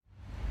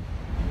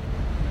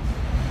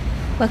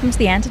Welcome to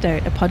The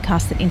Antidote, a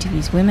podcast that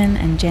interviews women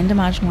and gender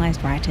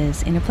marginalised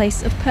writers in a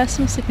place of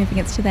personal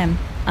significance to them.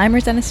 I'm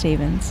Rosanna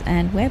Stevens,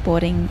 and we're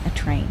boarding a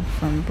train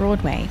from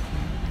Broadway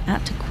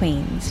out to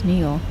Queens, New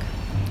York,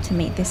 to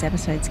meet this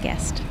episode's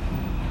guest.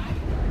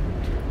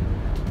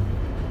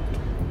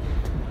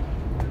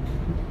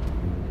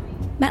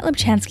 Matt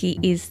Lubchansky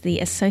is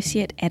the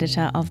associate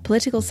editor of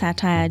political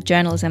satire,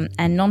 journalism,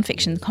 and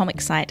non-fiction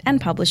comic site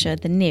and publisher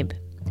The Nib.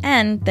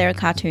 And they're a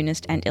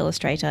cartoonist and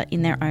illustrator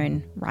in their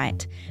own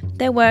right.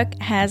 Their work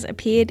has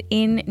appeared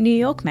in New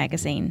York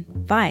Magazine,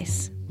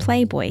 Vice,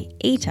 Playboy,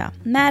 Eater,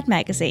 Mad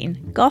Magazine,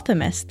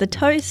 Gothamist, The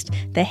Toast,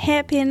 The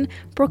Hairpin,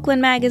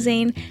 Brooklyn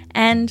Magazine,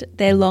 and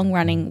their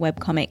long-running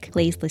webcomic,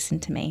 Please Listen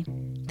to Me.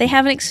 They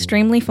have an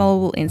extremely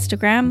followable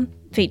Instagram,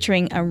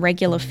 featuring a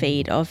regular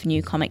feed of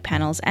new comic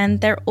panels,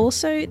 and they're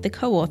also the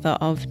co-author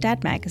of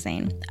Dad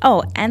Magazine.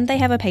 Oh, and they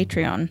have a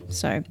Patreon,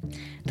 so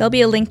there'll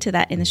be a link to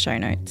that in the show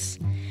notes.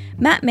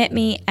 Matt met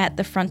me at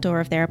the front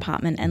door of their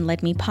apartment and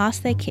led me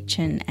past their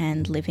kitchen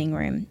and living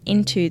room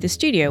into the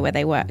studio where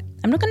they work.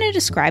 I'm not going to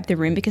describe the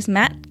room because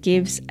Matt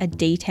gives a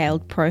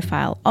detailed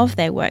profile of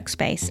their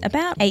workspace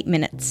about 8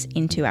 minutes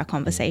into our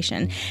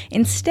conversation.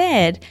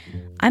 Instead,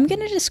 I'm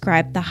going to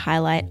describe the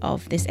highlight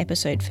of this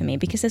episode for me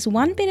because there's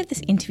one bit of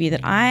this interview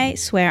that I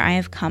swear I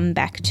have come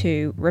back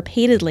to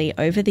repeatedly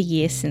over the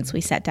years since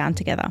we sat down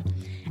together.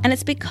 And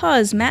it's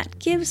because Matt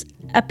gives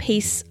a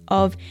piece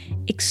of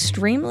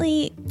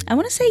extremely, I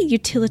want to say,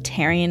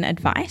 utilitarian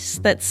advice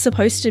that's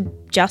supposed to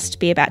just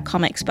be about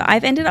comics, but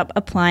I've ended up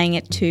applying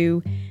it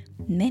to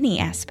many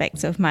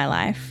aspects of my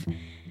life.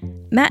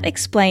 Matt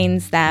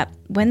explains that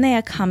when they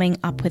are coming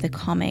up with a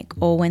comic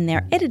or when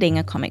they're editing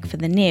a comic for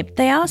the Nib,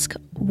 they ask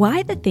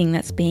why the thing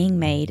that's being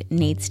made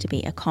needs to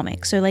be a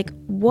comic. So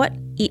what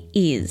it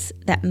is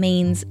that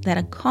means that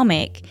a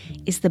comic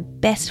is the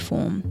best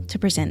form to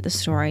present the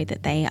story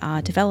that they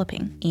are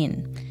developing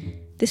in.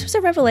 This was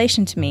a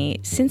revelation to me.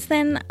 Since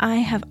then, I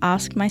have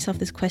asked myself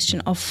this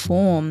question of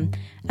form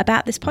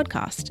about this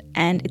podcast,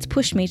 and it's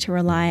pushed me to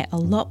rely a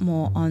lot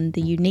more on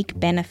the unique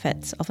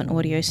benefits of an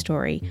audio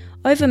story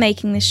over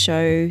making this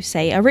show,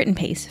 say, a written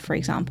piece, for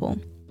example.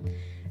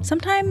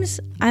 Sometimes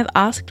I've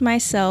asked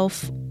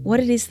myself what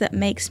it is that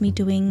makes me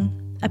doing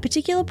a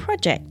particular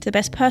project the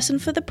best person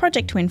for the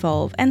project to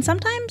involve, and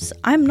sometimes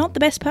I'm not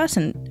the best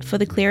person for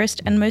the clearest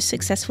and most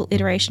successful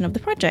iteration of the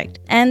project,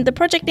 and the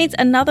project needs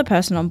another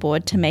person on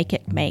board to make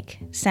it make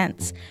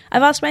sense.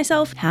 I've asked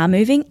myself how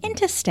moving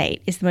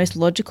interstate is the most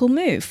logical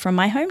move from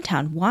my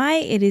hometown, why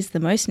it is the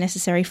most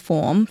necessary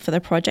form for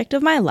the project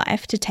of my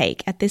life to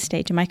take at this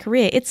stage of my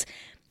career. It's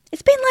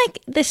been like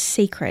the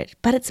secret,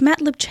 but it's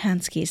Matt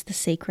Lubchansky's The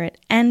Secret,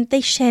 and they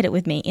shared it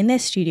with me in their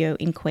studio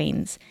in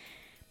Queens.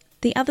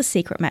 The other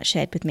secret Matt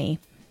shared with me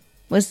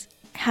was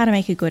how to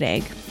make a good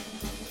egg.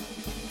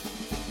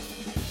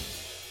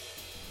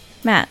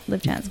 Matt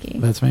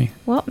Lubchansky. That's me.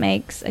 What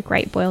makes a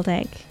great boiled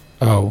egg?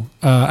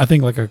 I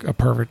think a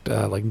perfect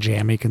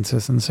jammy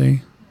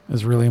consistency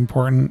is really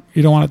important.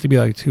 You don't want it to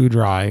be too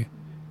dry.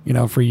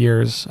 For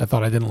years I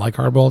thought I didn't like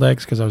hard-boiled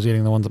eggs because I was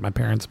eating the ones that my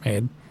parents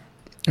made,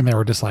 and they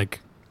were just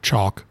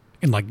chalk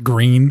and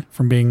green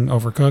from being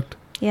overcooked.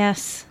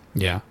 Yes.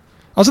 Yeah.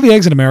 Also, the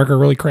eggs in America are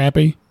really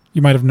crappy.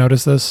 You might have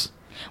noticed this.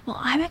 Well,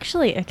 I'm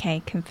actually,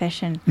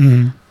 confession.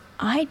 Mm-hmm.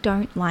 I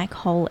don't like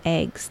whole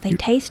eggs. They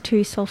taste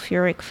too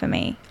sulfuric for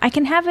me. I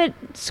can have it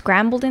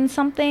scrambled in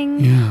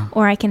something,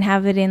 or I can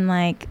have it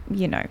in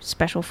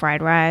special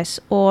fried rice,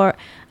 or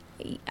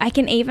I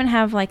can even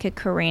have a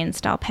Korean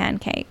style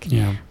pancake.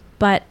 Yeah.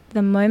 But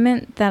the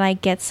moment that I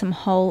get some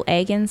whole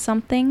egg in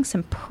something,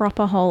 some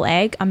proper whole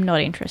egg, I'm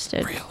not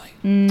interested.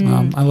 Really?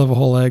 I love a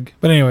whole egg.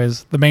 But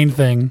anyways, the main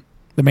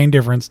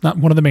difference, not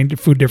one of the main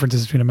food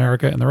differences between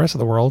America and the rest of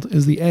the world,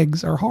 is the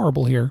eggs are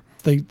horrible here.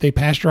 They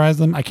pasteurize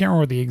them. I can't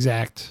remember what the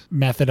exact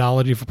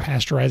methodology for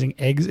pasteurizing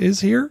eggs is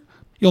here.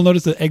 You'll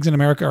notice that eggs in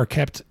America are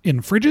kept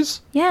in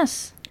fridges.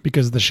 Yes.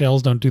 Because the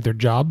shells don't do their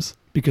jobs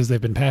because they've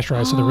been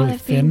pasteurized, so they're really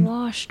thin. Been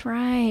washed,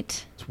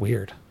 right. It's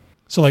weird.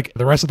 So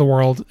the rest of the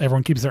world,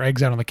 everyone keeps their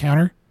eggs out on the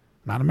counter.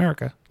 Not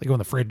America. They go in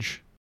the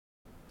fridge.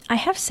 I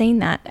have seen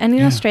that. And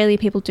in Australia,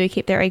 people do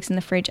keep their eggs in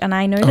the fridge. And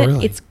I know that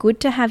really? It's good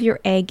to have your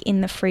egg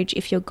in the fridge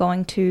if you're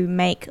going to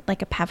make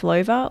a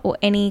pavlova or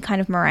any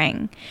kind of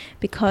meringue,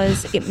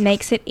 because it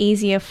makes it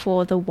easier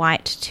for the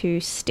white to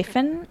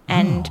stiffen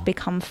and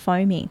become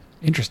foamy.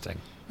 Interesting.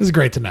 This is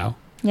great to know.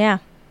 Yeah.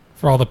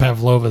 For all the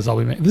pavlovas I'll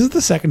be making. This is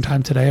the second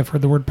time today I've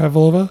heard the word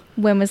pavlova.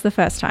 When was the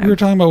first time? We were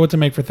talking about what to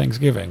make for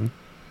Thanksgiving.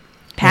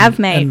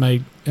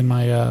 Pavmate. And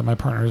my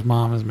partner's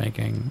mom is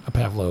making a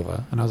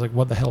pavlova, and I was like,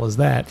 "What the hell is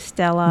that?"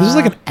 Stella. This is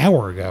an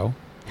hour ago.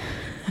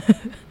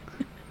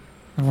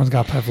 Everyone's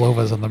got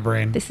pavlovas on the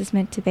brain. This is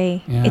meant to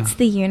be. Yeah. It's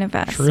the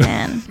universe,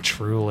 man.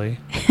 Truly.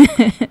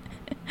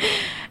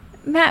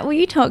 Matt, will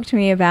you talk to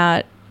me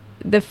about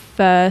the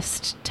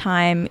first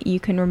time you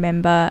can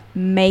remember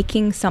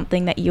making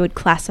something that you would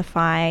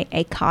classify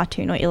a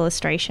cartoon or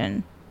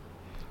illustration?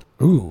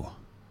 Ooh.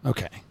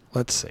 Okay.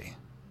 Let's see.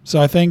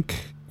 So I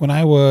think when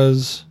I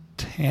was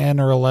 10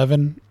 or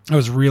 11, I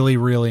was really,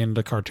 really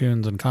into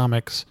cartoons and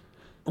comics.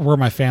 where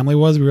my family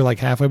was. We were like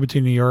halfway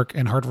between New York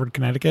and Hartford,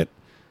 Connecticut.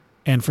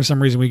 And for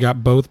some reason, we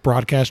got both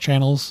broadcast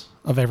channels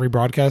of every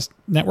broadcast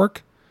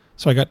network.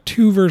 So I got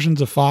 2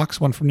 versions of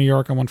Fox, one from New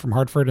York and one from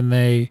Hartford, and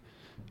they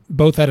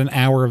both had an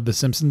hour of The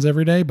Simpsons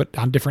every day, but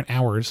on different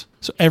hours.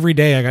 So every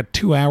day I got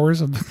 2 hours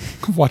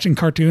of watching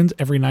cartoons.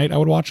 Every night I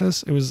would watch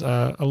this. It was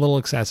a little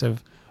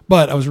excessive,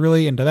 but I was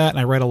really into that, and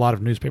I read a lot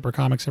of newspaper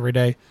comics every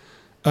day.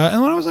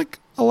 And when I was like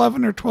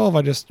 11 or 12,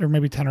 or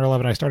maybe 10 or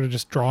 11, I started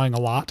just drawing a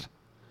lot.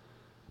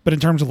 But in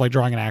terms of like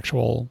drawing an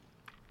actual,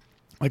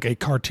 like a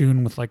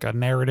cartoon with like a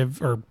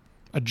narrative or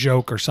a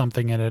joke or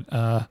something in it,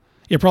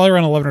 probably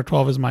around 11 or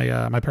 12 is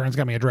my parents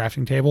got me a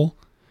drafting table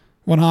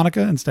one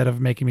Hanukkah instead of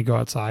making me go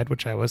outside,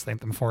 which I always thank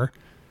them for.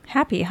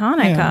 Happy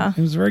Hanukkah. Yeah,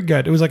 it was very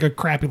good. It was like a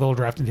crappy little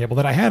drafting table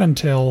that I had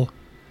until,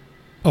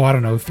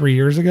 3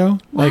 years ago.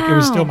 Wow. Like it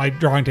was still my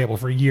drawing table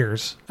for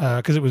years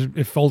because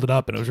it folded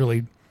up and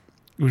it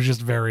was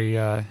just very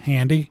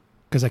handy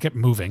because I kept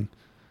moving.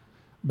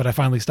 But I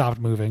finally stopped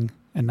moving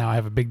and now I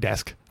have a big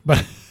desk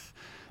that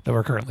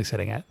we're currently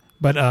sitting at.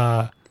 But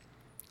I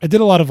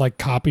did a lot of like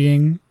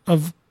copying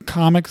of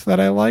comics that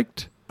I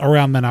liked.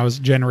 Around then I was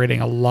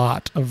generating a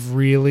lot of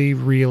really,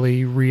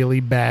 really, really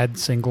bad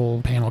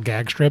single panel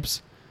gag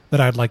strips that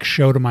I'd like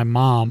show to my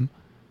mom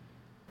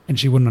and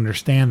she wouldn't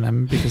understand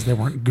them because they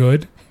weren't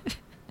good.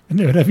 And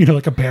they would have,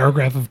 like a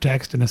paragraph of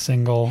text in a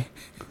single.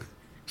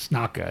 It's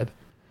not good.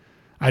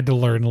 I had to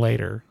learn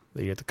later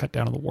that you had to cut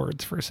down on the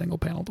words for a single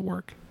panel to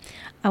work.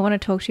 I want to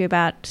talk to you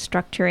about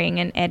structuring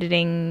and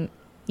editing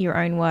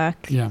your own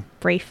work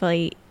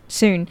briefly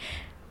soon.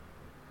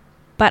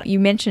 But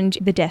you mentioned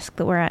the desk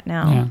that we're at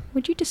now. Yeah.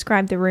 Would you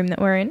describe the room that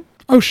we're in?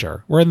 Oh,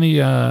 sure. We're in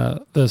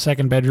the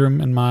second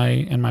bedroom in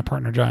my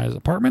partner Jai's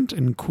apartment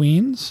in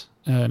Queens,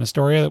 in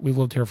Astoria. We've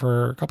lived here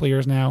for a couple of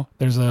years now.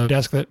 There's a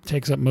desk that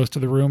takes up most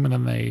of the room,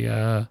 and then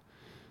a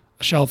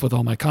shelf with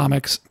all my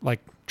comics, like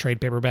trade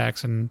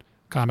paperbacks and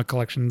comic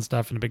collection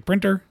stuff, and a big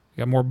printer.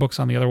 We got more books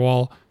on the other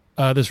wall.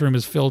 This room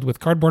is filled with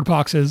cardboard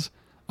boxes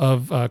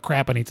of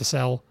crap I need to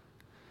sell,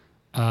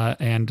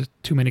 and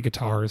too many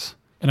guitars.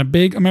 And a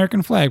big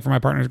American flag for my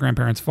partner's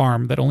grandparents'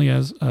 farm that only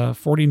has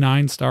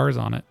 49 stars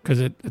on it because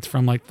it's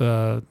from like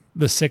the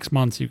 6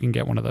 months you can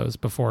get one of those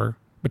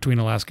between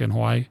Alaska and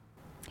Hawaii.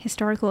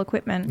 Historical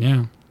equipment.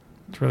 Yeah,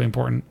 it's really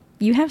important.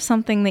 You have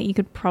something that you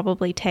could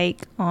probably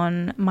take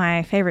on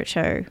my favorite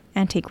show,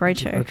 Antique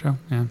Roadshow. Roadshow,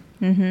 yeah.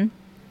 Mm-hmm.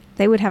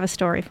 They would have a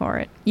story for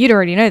it. You'd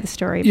already know the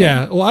story. But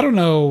yeah, well, I don't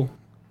know.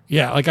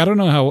 Yeah, like I don't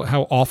know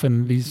how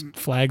often these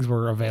flags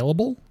were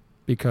available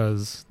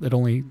because it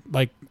only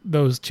like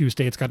those 2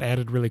 states got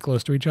added really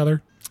close to each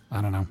other.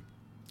 I don't know.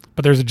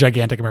 But there's a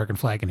gigantic American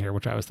flag in here,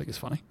 which I always think is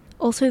funny.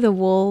 Also, the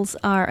walls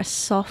are a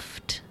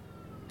soft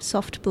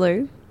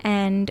blue,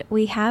 and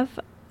we have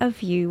a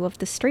view of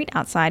the street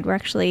outside. We're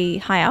actually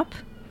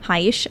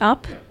high-ish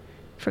up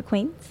for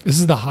Queens. This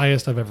is the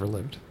highest I've ever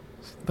lived.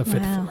 The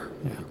 5th floor.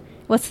 Yeah.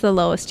 What's the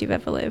lowest you've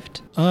ever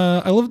lived?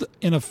 I lived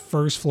in a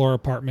first floor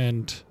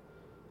apartment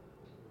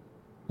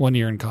 1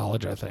 year in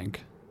college, I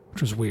think,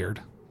 which was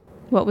weird.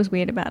 What was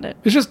weird about it?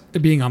 It's just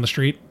being on the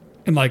street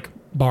and like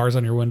bars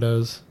on your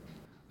windows,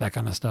 that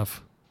kind of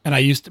stuff. And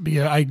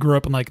I grew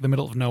up in like the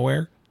middle of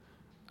nowhere.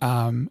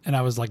 And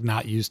I was like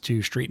not used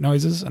to street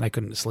noises and I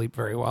couldn't sleep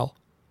very well.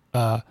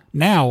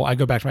 Now I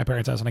go back to my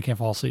parents' house and I can't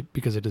fall asleep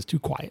because it is too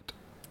quiet.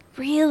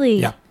 Really?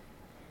 Yeah.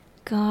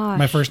 Gosh.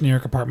 My first New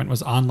York apartment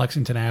was on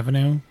Lexington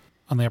Avenue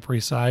on the Upper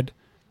East Side.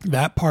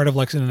 That part of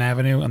Lexington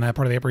Avenue and that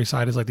part of the Upper East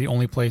Side is like the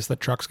only place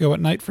that trucks go at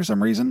night for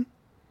some reason.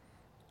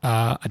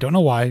 I don't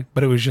know why,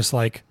 but it was just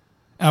like,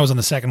 I was on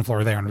the second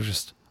floor there and it was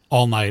just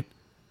all night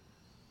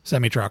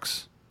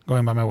semi-trucks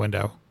going by my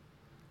window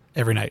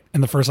every night.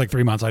 In the first like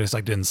 3 months, I just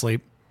like didn't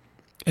sleep.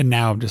 And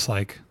now I'm just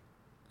like,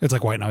 it's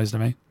like white noise to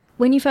me.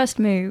 When you first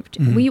moved,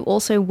 were you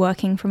also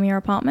working from your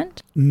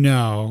apartment?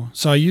 No.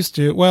 So I used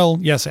to, well,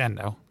 yes and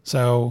no.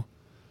 So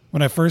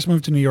when I first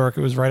moved to New York,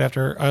 it was right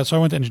after, so I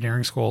went to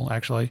engineering school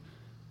actually,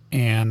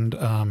 and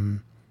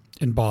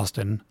in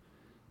Boston.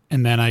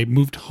 And then I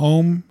moved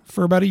home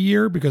for about a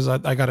year because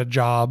I got a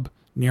job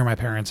near my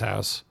parents'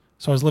 house.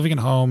 So I was living at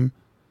home,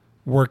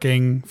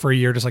 working for a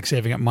year, just like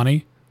saving up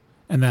money.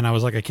 And then I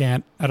was like, I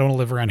don't want to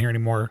live around here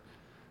anymore.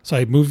 So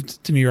I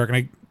moved to New York and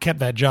I kept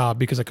that job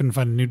because I couldn't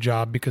find a new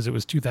job because it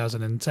was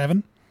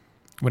 2007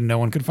 when no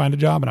one could find a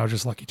job. And I was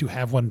just lucky to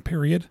have one,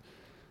 period.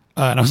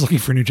 And I was looking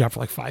for a new job for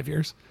like 5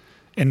 years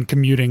and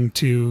commuting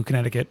to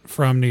Connecticut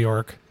from New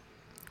York,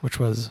 which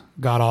was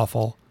god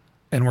awful,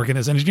 and working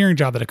this engineering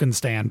job that I couldn't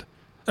stand.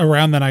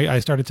 Around then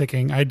I'd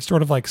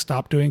sort of like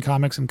stopped doing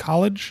comics in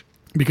college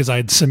because I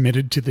had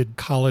submitted to the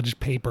college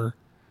paper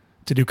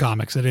to do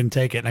comics. I didn't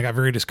take it and I got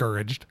very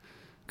discouraged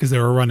because they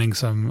were running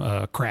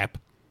some crap,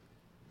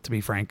 to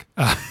be frank.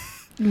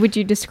 Would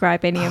you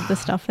describe any of the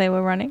stuff they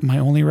were running? My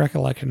only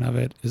recollection of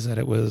it is that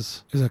it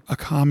was a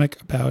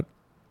comic about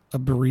a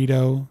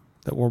burrito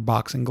that wore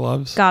boxing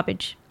gloves.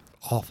 Garbage.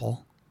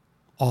 Awful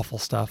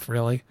stuff,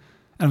 really.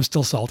 And I'm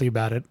still salty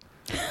about it.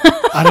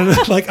 I don't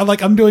know.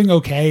 I'm doing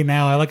okay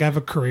now. I have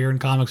a career in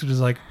comics, which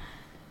is like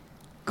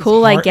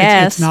cool, I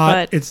guess. It's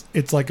not. But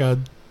It's like a.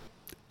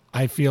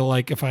 I feel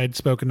like if I had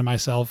spoken to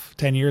myself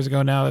 10 years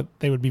ago now,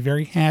 they would be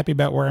very happy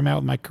about where I'm at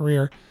with my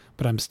career,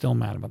 but I'm still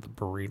mad about the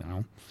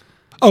burrito.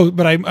 Oh,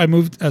 but I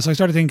moved, so I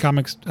started taking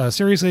comics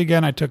seriously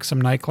again. I took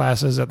some night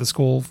classes at the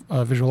School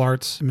of Visual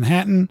Arts in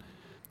Manhattan,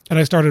 and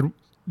I started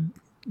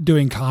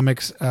doing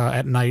comics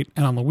at night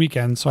and on the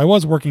weekends. So I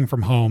was working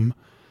from home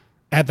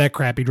at that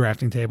crappy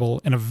drafting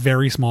table in a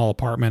very small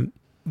apartment.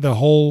 The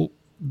whole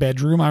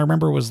bedroom, I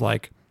remember, was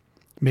like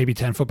maybe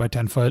 10 foot by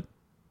 10 foot.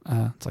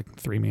 It's like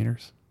 3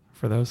 meters.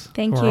 For those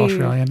Thank who are you.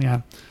 Australian,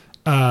 yeah.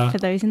 For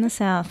those in the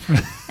South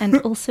and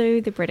also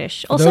the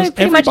British. Also Those-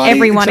 pretty much everybody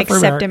everyone except for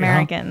except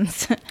America,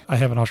 Americans. I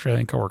have an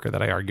Australian coworker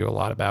that I argue a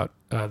lot about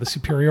the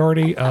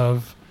superiority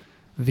of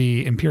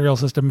the imperial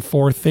system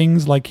for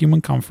things like human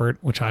comfort,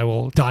 which I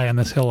will die on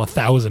this hill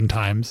 1,000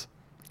 times.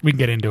 We can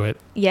get into it,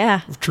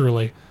 Yeah.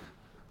 truly.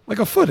 Like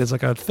a foot is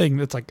like a thing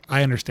that's like,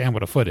 I understand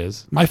what a foot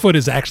is. My foot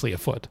is actually a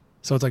foot,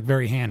 so it's like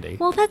very handy.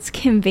 Well, that's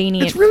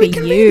convenient It's really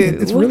for convenient.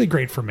 you. It's really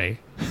great for me.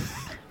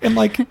 And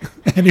like,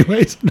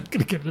 anyways, I'm not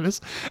going to get into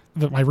this.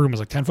 My room was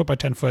like 10 foot by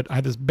 10 foot. I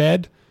had this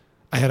bed.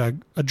 I had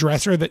a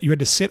dresser that you had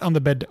to sit on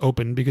the bed to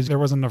open because there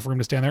wasn't enough room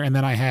to stand there. And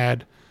then I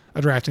had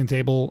a drafting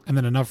table and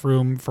then enough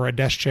room for a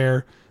desk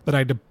chair that I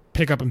had to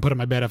pick up and put in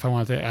my bed if I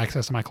wanted to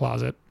access my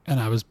closet. And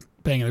I was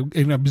paying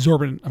an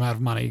absorbent amount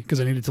of money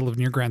because I needed to live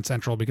near Grand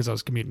Central because I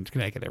was commuting to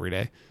Connecticut every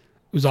day.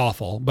 It was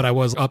awful, but I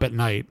was up at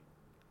night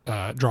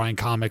drawing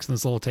comics in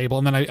this little table.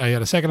 And then I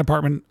had a second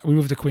apartment. We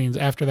moved to Queens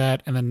after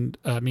that. And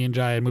then me and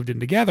Jai moved in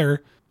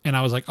together. And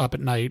I was like up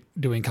at night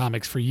doing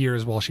comics for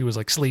years while she was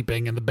like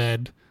sleeping in the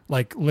bed,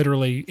 like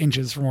literally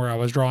inches from where I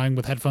was drawing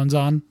with headphones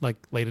on, like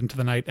late into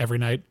the night, every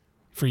night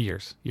for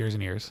years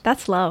and years.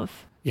 That's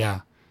love.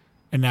 Yeah.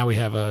 And now we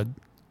have a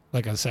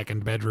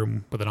second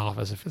bedroom with an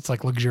office. It's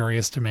like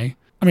luxurious to me.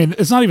 I mean,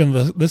 it's not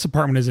even, this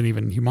apartment isn't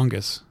even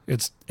humongous.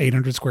 It's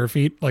 800 square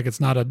feet. Like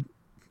it's not a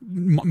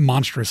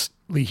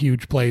monstrously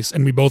huge place.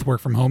 And we both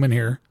work from home in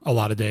here a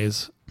lot of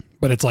days.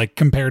 But it's like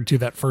compared to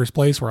that first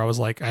place where I was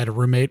like, I had a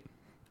roommate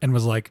and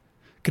was like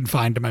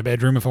confined to my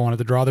bedroom if I wanted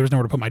to draw. There was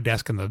nowhere to put my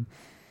desk in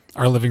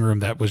our living room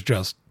that was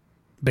just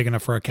big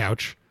enough for a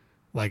couch.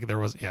 Like there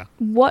was, yeah.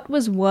 What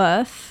was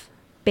worth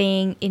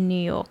being in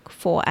New York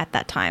for at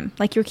that time?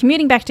 Like you're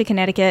commuting back to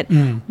Connecticut.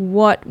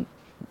 What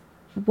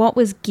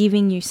was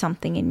giving you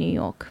something in New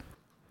York?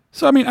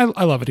 So, I mean,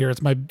 I love it here.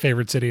 It's my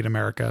favorite city in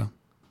America.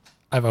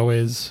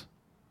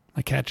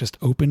 My cat just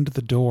opened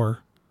the door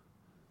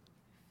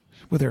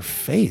with her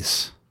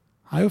face.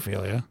 Hi,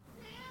 Ophelia.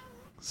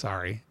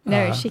 Sorry.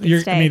 No, she can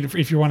stay. I mean,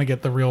 if you want to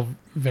get the real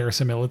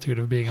verisimilitude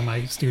of being in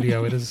my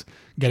studio, it is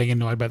getting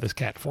annoyed by this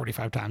cat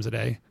 45 times a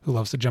day who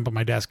loves to jump on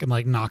my desk and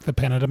like knock the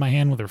pen out of my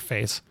hand with her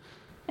face.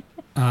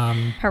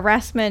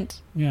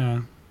 Harassment.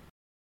 Yeah.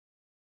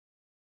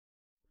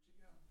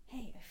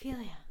 Hey,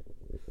 Ophelia.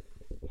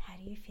 How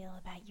do you feel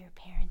about your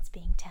parents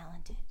being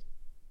talented?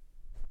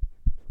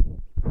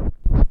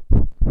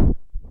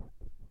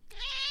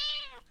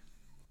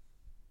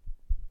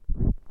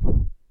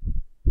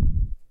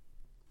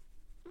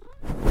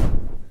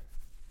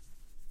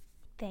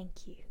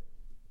 Thank you.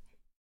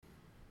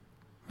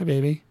 Hi,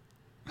 baby.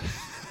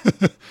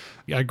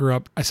 Yeah,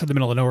 I said the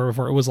middle of nowhere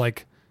before. It was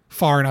like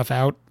far enough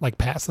out, like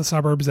past the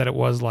suburbs, that it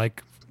was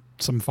like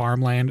some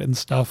farmland and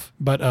stuff.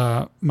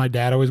 But my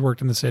dad always worked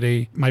in the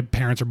city. My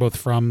parents are both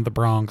from the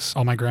Bronx.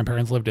 All my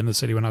grandparents lived in the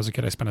city when I was a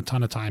kid. I spent a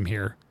ton of time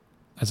here.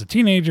 As a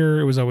teenager,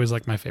 it was always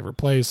like my favorite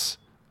place.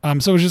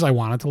 So it was just I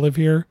wanted to live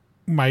here.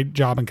 My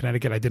job in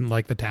Connecticut, I didn't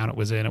like the town it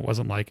was in. It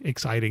wasn't like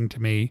exciting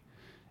to me.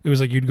 It was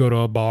like you'd go to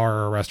a bar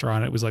or a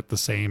restaurant. It was like the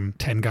same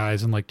 10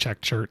 guys in like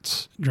checked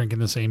shirts drinking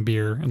the same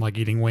beer and like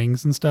eating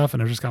wings and stuff.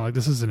 And I was just kind of like,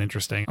 this isn't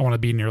interesting. I want to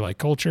be near like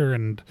culture.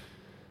 And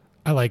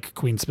I like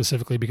Queens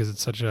specifically because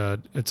it's such a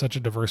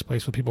diverse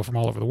place with people from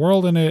all over the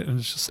world in it. And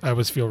it's just, I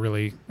always feel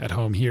really at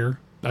home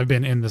here. I've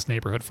been in this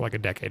neighborhood for like a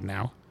decade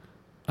now.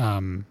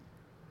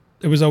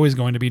 It was always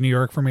going to be New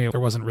York for me. There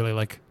wasn't really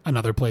like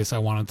another place I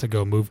wanted to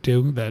go move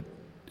to that.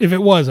 If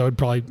it was, it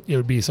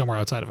would be somewhere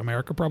outside of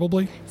America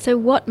probably. So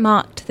what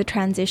marked the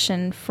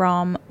transition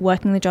from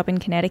working the job in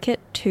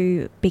Connecticut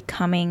to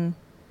becoming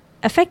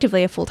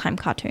effectively a full-time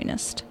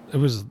cartoonist? It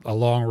was a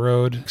long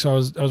road. So I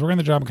was working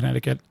the job in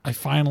Connecticut. I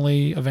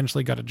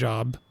eventually got a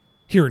job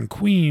here in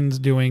Queens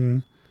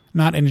doing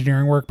not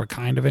engineering work, but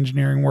kind of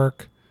engineering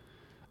work,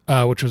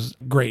 which was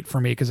great for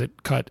me because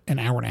it cut an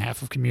hour and a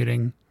half of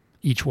commuting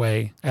each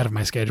way out of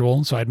my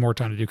schedule. So I had more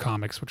time to do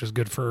comics, which is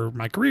good for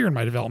my career and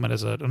my development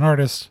as an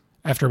artist.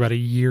 After about a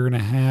year and a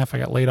half, I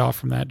got laid off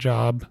from that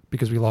job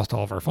because we lost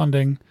all of our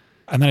funding.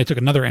 And then I took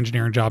another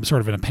engineering job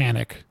sort of in a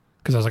panic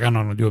because I was like, I don't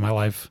know what to do with my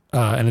life.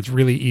 And it's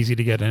really easy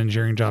to get an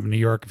engineering job in New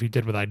York if you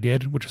did what I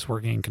did, which is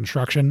working in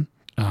construction,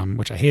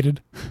 which I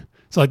hated.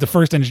 So like the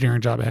first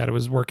engineering job I had, it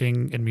was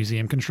working in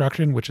museum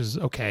construction, which is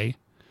okay.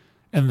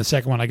 And the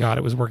second one I got,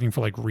 it was working for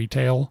like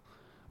retail,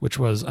 which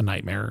was a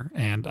nightmare.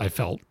 And I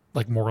felt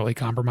like morally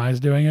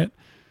compromised doing it.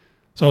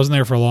 So I wasn't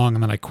there for long,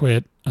 and then I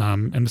quit,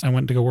 and I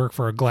went to go work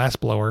for a glass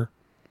blower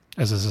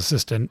as his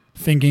assistant,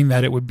 thinking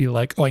that it would be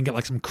like, oh, I can get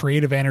like some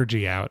creative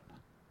energy out,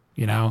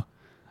 you know?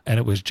 And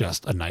it was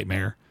just a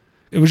nightmare.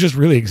 It was just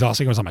really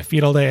exhausting. I was on my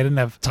feet all day. I didn't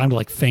have time to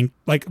like think.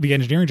 Like the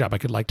engineering job, I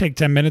could like take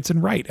 10 minutes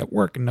and write at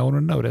work and no one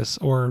would notice.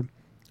 Or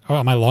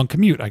on my long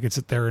commute, I could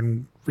sit there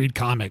and read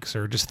comics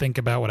or just think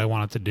about what I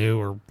wanted to do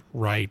or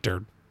write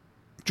or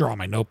draw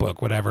my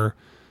notebook, whatever.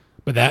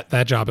 But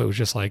that job, it was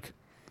just like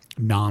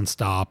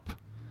nonstop,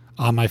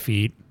 on my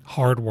feet,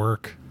 hard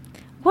work.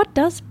 What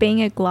does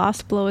being a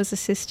glassblower's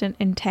assistant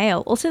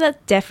entail? Also,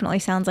 that definitely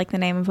sounds like the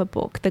name of a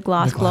book, The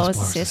Glassblower's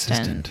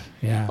Assistant.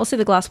 Yeah. Also,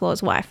 The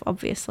Glassblower's Wife,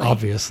 obviously.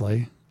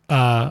 Obviously.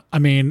 I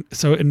mean,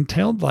 so it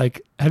entailed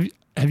like,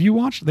 have you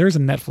watched, there's a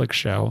Netflix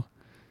show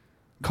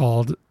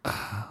called,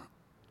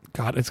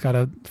 God, it's got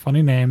a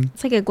funny name.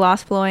 It's like a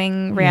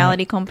glassblowing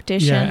reality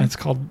competition. Yeah, it's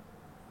called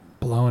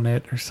Blowing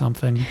It or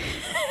something.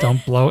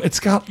 Don't blow.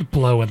 It's got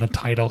blow in the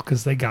title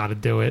because they got to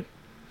do it.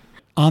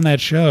 On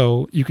that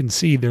show, you can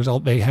see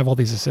they have all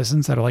these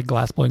assistants that are like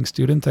glassblowing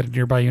students at a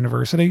nearby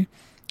university,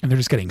 and they're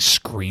just getting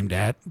screamed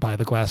at by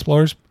the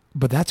glassblowers.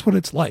 But that's what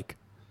it's like.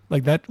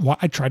 Like that,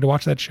 I tried to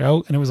watch that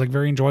show, and it was like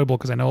very enjoyable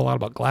because I know a lot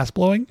about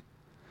glassblowing.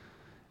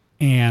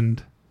 And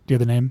do you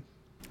have the name?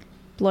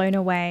 Blown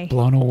Away.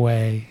 Blown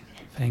Away.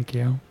 Thank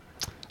you.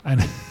 I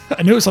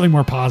knew it was something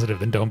more positive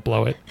than don't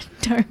blow it.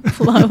 Don't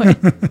blow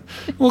it.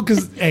 Well,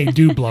 because, hey,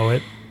 do blow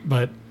it.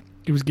 But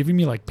it was giving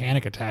me like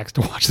panic attacks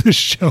to watch this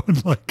show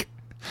and like,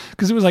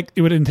 because it was like,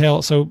 it would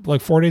entail, so like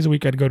 4 days a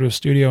week I'd go to a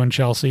studio in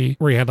Chelsea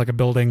where he had like a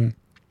building,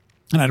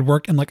 and I'd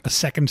work in like a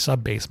second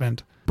sub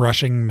basement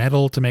brushing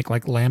metal to make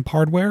like lamp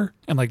hardware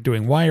and like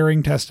doing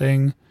wiring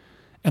testing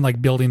and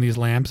like building these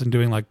lamps and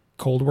doing like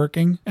cold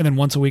working. And then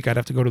once a week I'd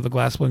have to go to the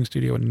glassblowing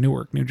studio in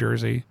Newark, New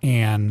Jersey,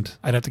 and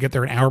I'd have to get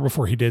there an hour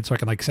before he did so I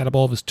can like set up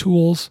all of his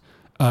tools.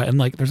 And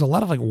like, there's a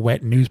lot of like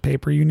wet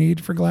newspaper you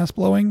need for glass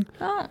blowing.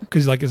 Oh.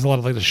 Because like, there's a lot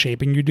of like the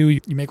shaping you do.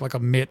 You make like a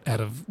mitt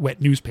out of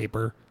wet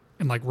newspaper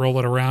and like roll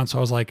it around. So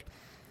I was like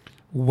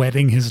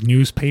wetting his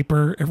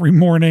newspaper every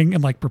morning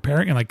and like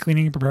preparing and like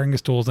cleaning and preparing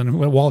his tools. And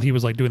while he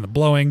was like doing the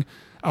blowing,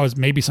 I was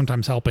maybe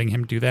sometimes helping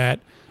him do that.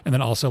 And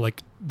then also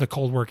like the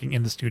cold working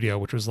in the studio,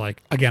 which was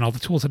like, again, all the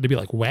tools had to be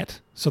like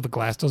wet so the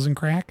glass doesn't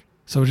crack.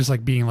 So it was just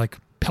like being like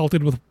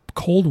pelted with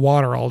cold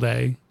water all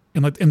day.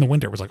 And like in the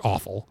winter, it was like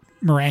awful.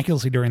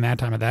 Miraculously during that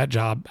time of that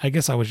job, I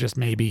guess I was just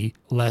maybe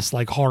less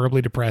like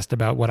horribly depressed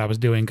about what I was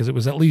doing because it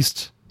was at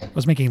least I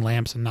was making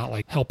lamps and not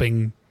like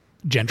helping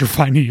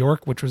gentrify New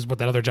York, which was what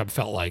that other job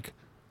felt like.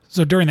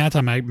 So during that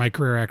time, my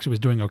career actually was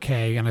doing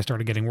okay, and I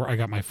started getting work. I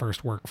got my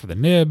first work for the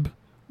Nib.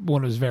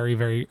 One of those very,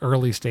 very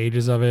early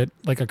stages of it,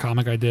 like a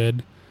comic I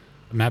did.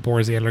 Matt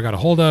Boris, the editor, got a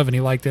hold of, and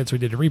he liked it, so we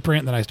did a reprint.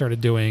 And then I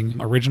started doing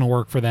original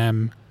work for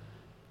them.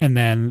 And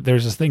then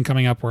there's this thing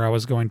coming up where I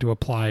was going to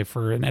apply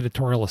for an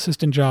editorial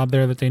assistant job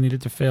there that they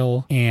needed to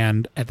fill.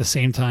 And at the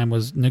same time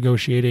was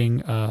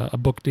negotiating a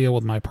book deal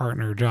with my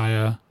partner,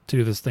 Jaya, to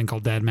do this thing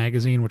called Dad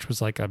Magazine, which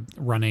was like a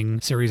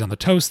running series on the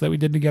Toast that we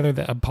did together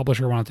that a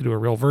publisher wanted to do a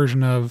real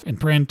version of in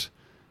print.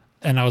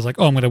 And I was like,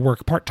 oh, I'm going to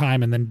work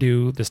part-time and then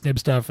do this Nib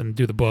stuff and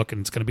do the book.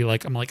 And it's going to be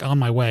like, I'm like on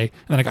my way.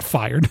 And then I got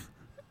fired.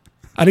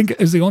 It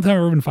was the only time I've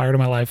ever been fired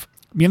in my life.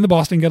 Me and the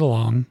boss didn't get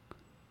along.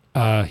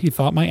 He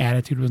thought my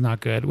attitude was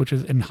not good, which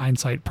is in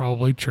hindsight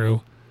probably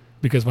true,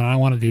 because when I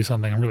want to do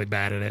something, I'm really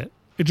bad at it.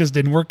 It just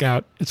didn't work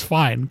out. It's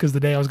fine, because the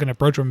day I was going to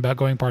approach him about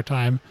going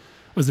part-time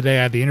was the day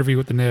I had the interview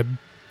with the Nib,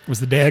 was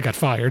the day I got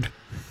fired.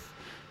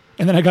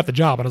 And then I got the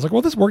job, and I was like,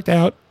 well, this worked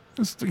out.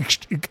 It's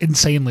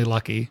insanely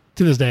lucky.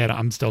 To this day,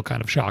 I'm still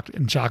kind of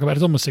in shock about it.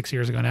 It's almost 6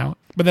 years ago now.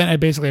 But then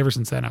basically ever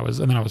since then, I was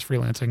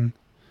freelancing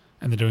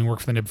and then doing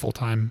work for the Nib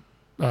full-time,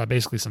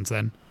 basically since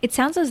then. It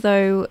sounds as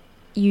though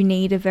you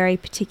need a very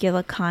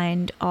particular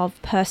kind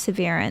of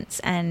perseverance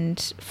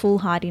and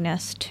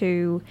foolhardiness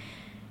to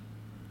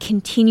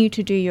continue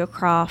to do your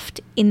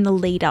craft in the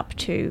lead up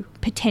to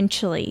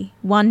potentially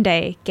one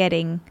day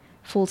getting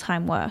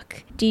full-time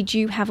work. Did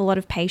you have a lot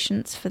of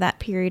patience for that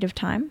period of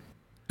time?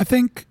 I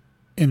think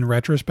in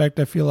retrospect,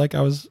 I feel like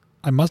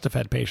I must have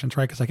had patience,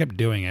 right? Because I kept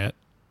doing it.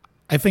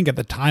 I think at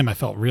the time I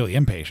felt really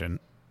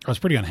impatient. I was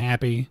pretty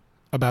unhappy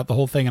about the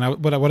whole thing.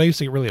 And what I used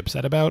to get really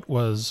upset about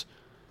was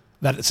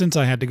that since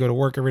I had to go to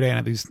work every day and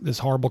I had this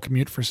horrible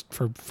commute for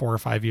 4 or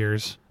 5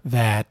 years,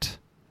 that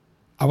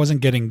I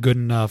wasn't getting good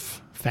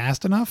enough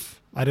fast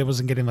enough. I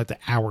wasn't getting like the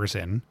hours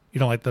in. You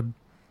know, like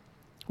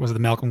was it the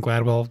Malcolm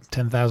Gladwell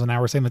 10,000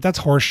 hours thing? Like that's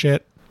horse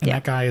shit. And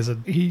that guy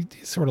he's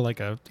sort of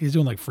like he's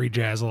doing like free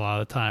jazz a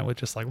lot of the time with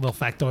just like little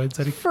factoids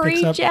that he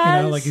picks up. Jazz.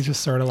 You know, like he's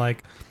just sort of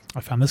like,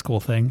 I found this cool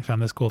thing. I'm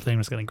just going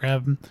to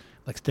grab them,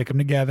 like stick them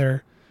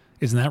together.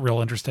 Isn't that real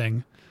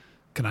interesting?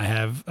 Can I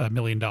have $1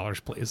 million,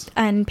 please?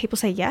 And people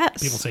say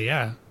yes. People say,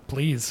 yeah,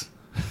 please.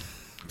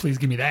 Please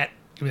give me that.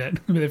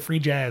 Give me that free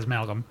jazz,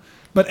 Malcolm.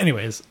 But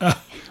anyways, but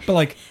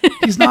like,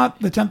 he's not,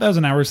 the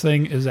 10,000 hours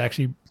thing is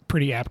actually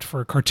pretty apt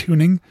for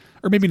cartooning,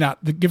 or maybe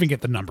not. Giving it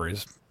the number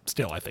is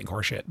still, I think,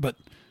 horseshit. But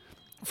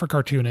for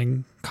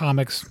cartooning,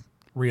 comics,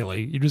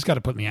 really, you just got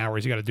to put in the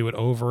hours. You got to do it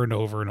over and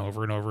over and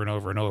over and over and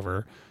over and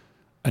over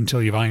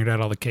until you've ironed out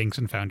all the kinks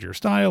and found your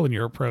style and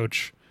your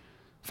approach.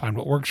 find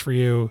what works for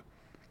you,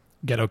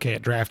 get okay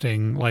at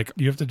drafting. Like,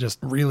 you have to just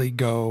really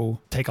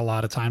take a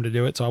lot of time to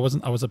do it. So I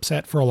was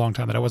upset for a long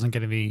time that I wasn't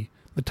getting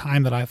the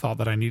time that I thought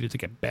that I needed to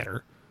get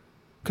better,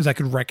 because I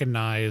could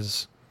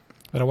recognize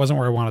that I wasn't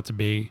where I wanted to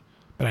be,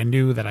 but I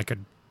knew that I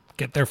could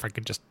get there if I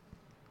could just,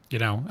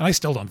 and I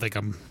still don't think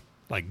I'm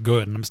like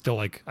good. And I'm still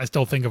like, I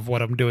still think of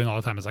what I'm doing all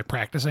the time as like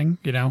practicing,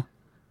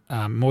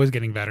 I'm always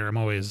getting better. I'm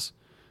always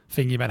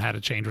thinking about how to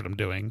change what I'm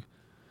doing.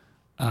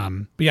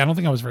 But yeah, I don't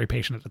think I was very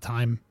patient at the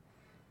time.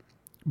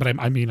 But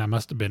I mean, I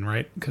must have been,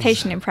 right?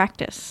 Patient in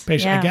practice.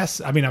 Patient, yeah. I guess.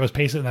 I mean, I was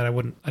patient that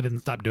I didn't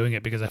stop doing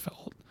it because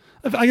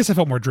I guess I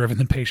felt more driven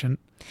than patient.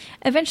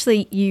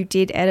 Eventually, you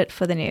did edit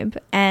for the Nib,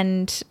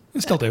 and I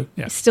still do.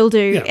 Yeah. Still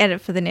do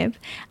edit for the Nib.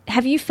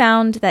 Have you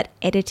found that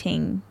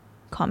editing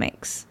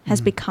comics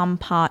has become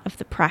part of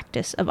the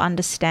practice of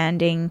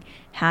understanding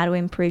how to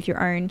improve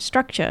your own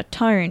structure,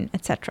 tone,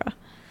 etc.?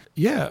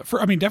 Yeah,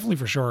 definitely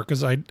for sure.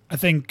 Because I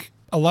think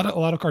a lot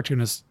of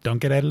cartoonists don't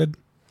get edited.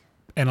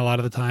 And a lot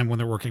of the time when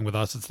they're working with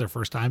us, it's their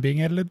first time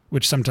being edited,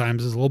 which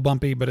sometimes is a little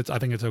bumpy, but I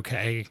think it's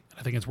okay.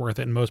 I think it's worth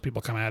it. And most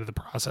people come out of the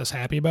process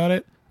happy about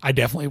it. I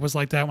definitely was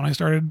like that when I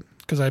started,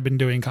 because I've been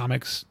doing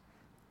comics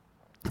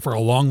for a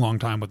long, long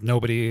time with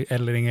nobody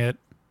editing it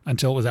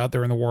until it was out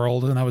there in the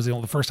world. And that was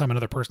the first time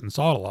another person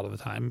saw it a lot of the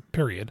time,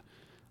 period,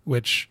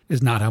 which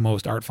is not how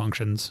most art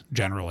functions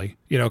generally.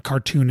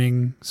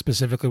 Cartooning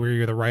specifically, where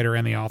you're the writer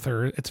and the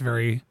author, it's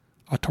very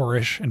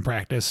auteurish in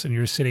practice, and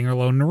you're sitting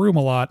alone in a room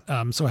a lot.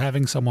 So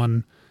having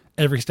someone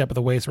every step of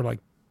the way sort of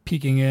like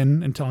peeking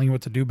in and telling you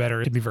what to do better,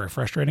 it can be very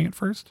frustrating at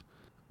first.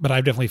 But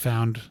I've definitely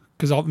found,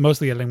 because most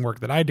of the editing work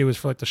that I do is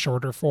for like the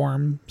shorter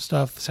form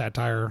stuff,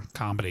 satire,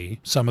 comedy,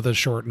 some of the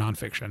short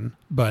nonfiction.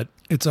 But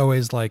it's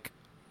always like,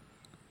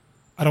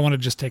 I don't want to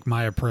just take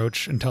my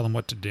approach and tell them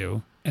what to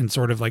do, and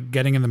sort of like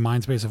getting in the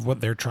mind space of what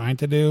they're trying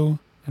to do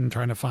and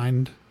trying to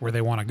find where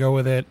they want to go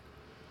with it,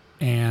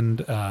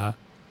 and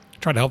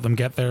try to help them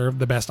get there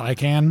the best I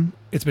can.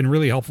 It's been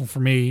really helpful for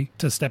me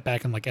to step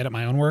back and like edit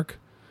my own work.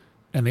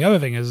 And the other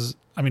thing is,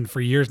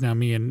 for years now,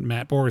 me and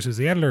Matt Boris, who's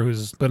the editor,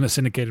 who's been a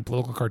syndicated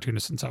political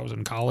cartoonist since I was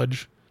in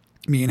college,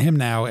 me and him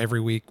now every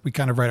week, we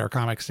kind of write our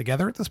comics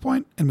together at this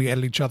point, and we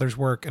edit each other's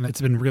work. And it's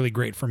been really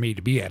great for me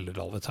to be edited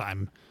all the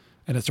time.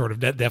 And it sort of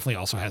definitely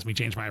also has me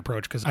change my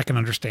approach, because I can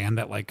understand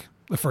that like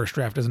the first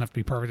draft doesn't have to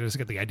be perfect. I just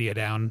get the idea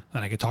down,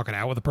 and I can talk it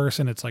out with a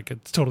person. It's like,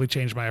 it's totally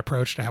changed my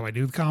approach to how I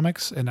do the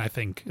comics. And I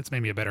think it's made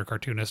me a better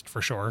cartoonist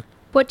for sure.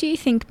 What do you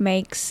think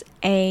makes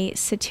a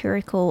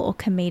satirical or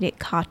comedic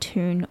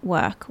cartoon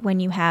work when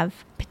you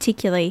have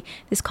particularly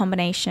this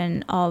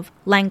combination of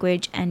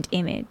language and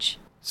image?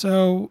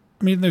 So,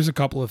 there's a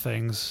couple of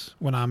things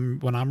when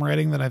I'm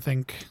writing that I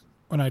think,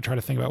 when I try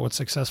to think about what's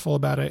successful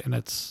about it, and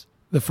it's,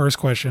 the first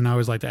question I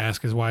always like to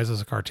ask is, why is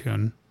this a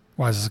cartoon?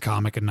 Why is this a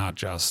comic and not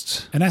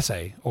just an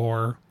essay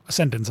or a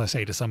sentence I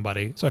say to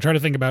somebody? So I try to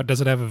think about,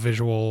 does it have a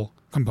visual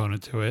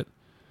component to it?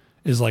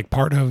 Is like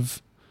part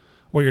of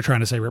what you're trying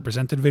to say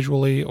represented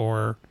visually,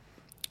 or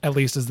at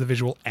least is the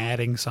visual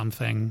adding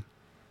something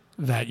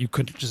that you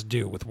couldn't just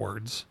do with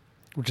words?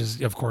 Which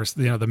is, of course,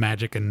 the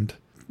magic and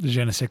the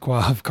je ne sais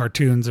quoi of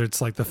cartoons. It's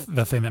like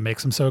the thing that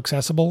makes them so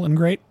accessible and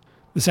great.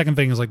 The second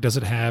thing is like, does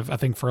it have, I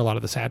think for a lot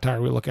of the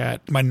satire we look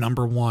at, my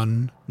number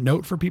one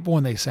note for people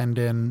when they send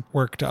in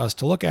work to us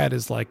to look at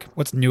is like,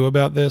 what's new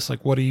about this?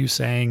 Like, what are you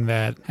saying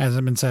that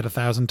hasn't been said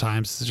 1,000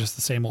 times? It's just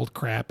the same old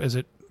crap. Is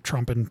it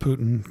Trump and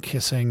Putin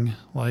kissing?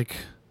 Like,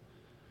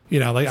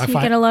 like so I you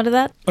find, get a lot of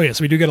that? Oh yes,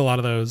 we do get a lot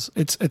of those.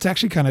 It's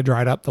actually kind of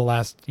dried up the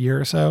last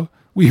year or so.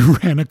 We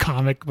ran a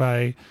comic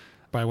by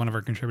one of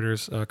our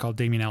contributors called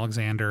Damien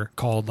Alexander,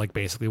 called like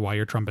basically why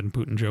your Trump and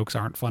Putin jokes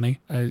aren't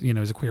funny.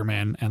 He's a queer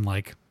man, and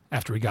like,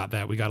 after we got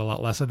that, we got a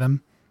lot less of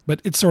them. But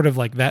it's sort of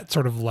like that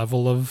sort of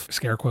level of,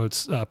 scare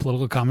quotes,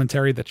 political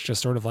commentary that's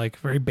just sort of like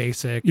very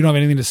basic. You don't have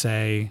anything to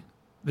say.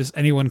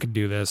 Anyone could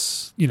do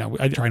this.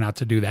 I try not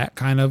to do that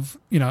kind of,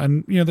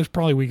 and, there's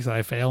probably weeks that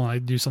I fail and I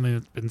do something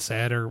that's been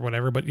said or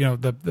whatever. But,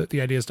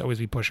 the idea is to always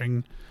be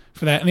pushing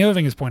for that. And the other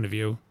thing is point of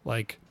view.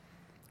 Like,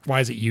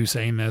 why is it you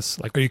saying this?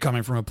 Like, are you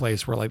coming from a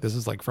place where like this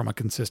is like from a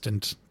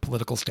consistent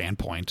political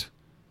standpoint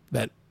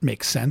that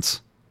makes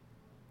sense?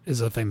 Is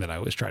a thing that I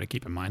always try to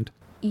keep in mind.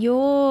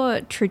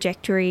 Your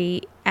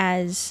trajectory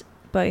as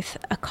both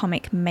a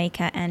comic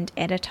maker and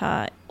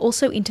editor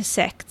also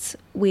intersects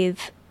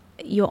with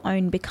your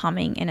own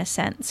becoming, in a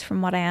sense,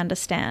 from what I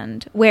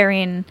understand,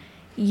 wherein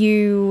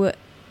you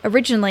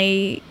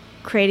originally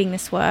creating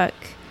this work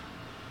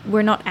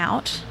were not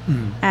out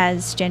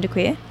as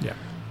genderqueer. Yeah.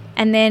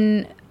 And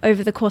then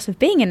over the course of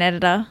being an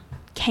editor,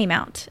 came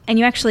out, and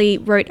you actually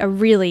wrote a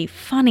really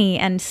funny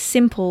and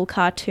simple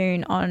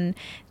cartoon on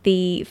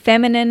the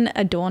feminine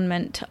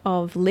adornment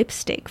of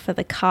lipstick for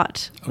the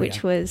cut,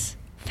 which was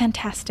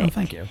fantastic. Oh,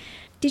 thank you.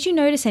 Did you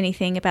notice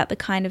anything about the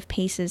kind of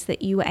pieces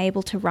that you were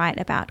able to write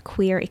about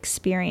queer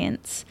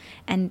experience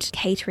and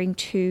catering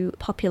to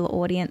popular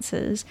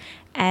audiences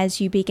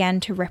as you began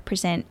to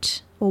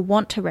represent or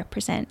want to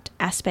represent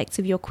aspects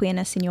of your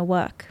queerness in your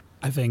work?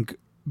 I think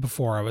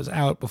before I was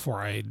out,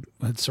 before I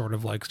had sort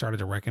of like started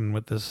to reckon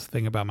with this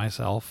thing about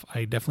myself,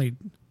 I definitely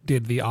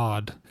did the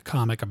odd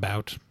comic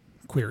about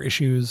queer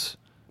issues.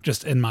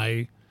 Just in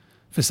my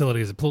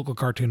facility as a political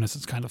cartoonist,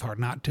 it's kind of hard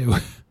not to.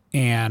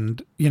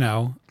 And, you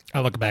know, I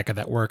look back at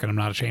that work and I'm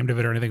not ashamed of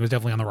it or anything. It was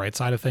definitely on the right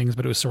side of things,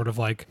 but it was sort of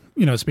like,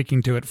 you know,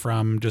 speaking to it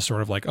from just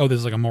sort of like, oh, this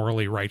is like a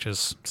morally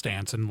righteous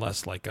stance and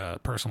less like a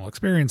personal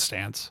experience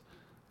stance.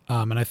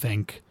 And I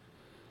think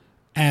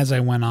as I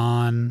went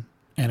on,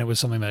 and it was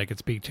something that I could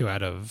speak to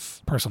out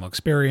of personal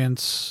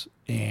experience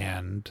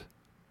and,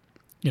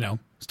 you know,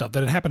 stuff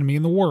that had happened to me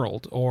in the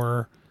world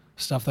or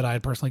stuff that I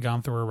had personally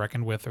gone through or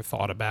reckoned with or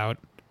thought about.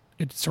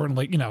 It's sort of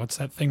like, you know, it's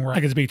that thing where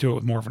I could speak to it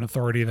with more of an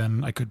authority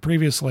than I could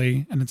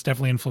previously. And it's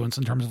definitely influenced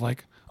in terms of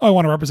like, oh, I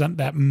want to represent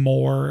that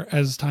more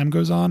as time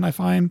goes on, I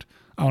find.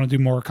 I want to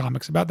do more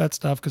comics about that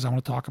stuff because I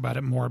want to talk about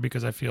it more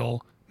because I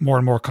feel more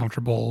and more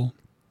comfortable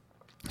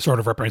sort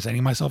of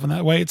representing myself in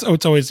that way. It's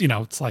always, you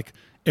know, it's like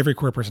every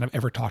queer person I've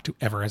ever talked to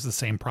ever has the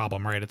same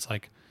problem, right? It's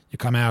like you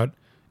come out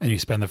and you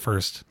spend the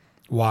first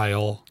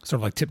while sort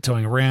of like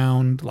tiptoeing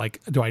around,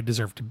 like, do I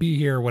deserve to be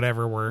here or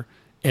whatever, where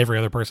every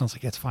other person's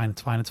like, it's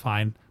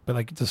fine. But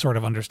like to sort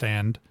of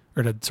understand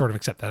or to sort of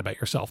accept that about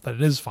yourself, that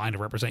it is fine to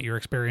represent your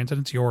experience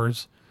and it's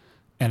yours.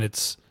 And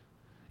it's,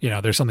 you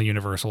know, there's something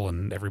universal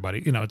in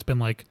everybody. You know, it's been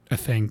like, I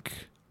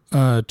think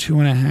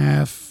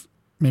 2.5,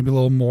 maybe a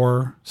little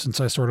more since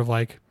I sort of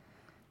like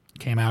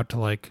came out to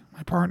like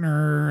my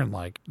partner and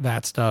like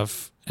that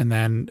stuff. And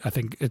then I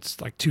think it's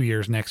like 2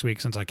 years next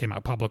week since I came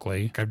out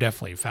publicly. I've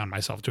definitely found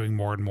myself doing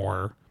more and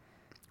more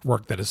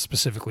work that is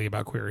specifically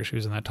about queer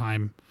issues in that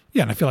time.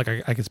 Yeah, and I feel like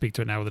I can speak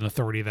to it now with an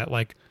authority that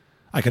like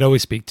I could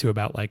always speak to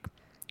about like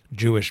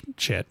Jewish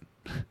shit,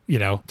 you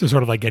know, to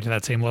sort of like get to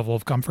that same level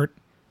of comfort.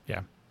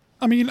 Yeah.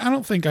 I mean, I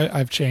don't think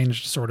I've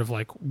changed sort of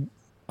like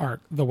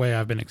the way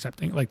I've been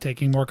accepting, like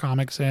taking more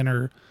comics in,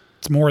 or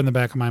it's more in the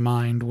back of my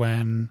mind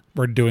when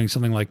we're doing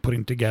something like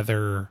putting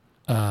together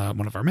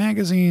one of our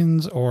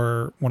magazines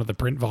or one of the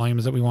print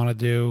volumes that we want to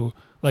do.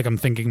 Like I'm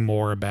thinking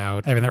more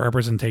about having that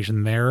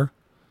representation there.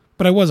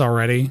 But I was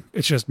already.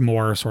 It's just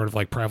more sort of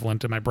like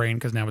prevalent in my brain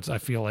because now I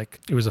feel like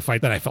it was a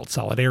fight that I felt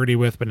solidarity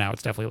with, but now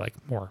it's definitely like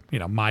more, you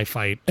know, my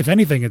fight. If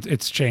anything,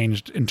 it's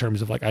changed in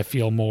terms of like I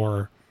feel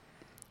more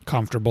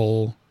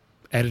comfortable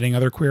editing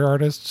other queer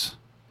artists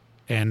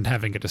and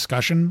having a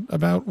discussion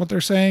about what they're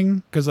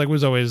saying. Because like it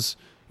was always,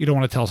 you don't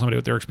want to tell somebody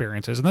what their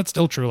experience is. And that's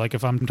still true. Like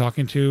if I'm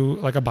talking to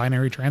like a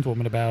binary trans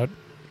woman about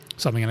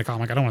something in a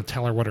comic, I don't want to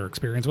tell her what her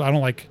experience was. I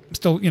don't like,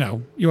 still, you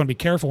know, you want to be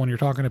careful when you're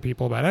talking to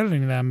people about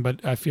editing them,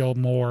 but I feel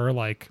more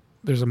like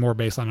there's a more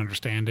baseline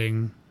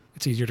understanding.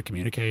 It's easier to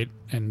communicate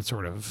and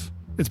sort of,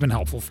 it's been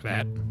helpful for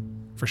that,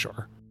 for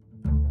sure.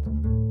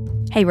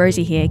 Hey,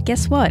 Rosie here.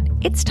 Guess what?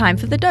 It's time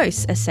for The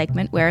Dose, a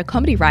segment where a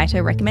comedy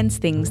writer recommends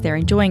things they're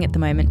enjoying at the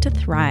moment to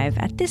thrive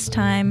at this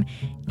time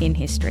in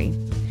history.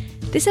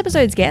 This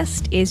episode's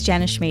guest is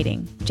Jana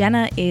Schmieding.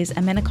 Jana is a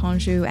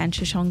Menakonju and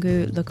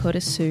Shoshongu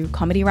Lakota Sioux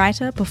comedy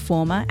writer,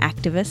 performer,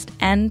 activist,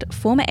 and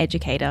former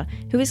educator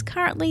who is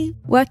currently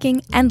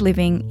working and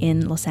living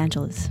in Los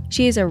Angeles.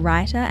 She is a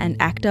writer and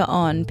actor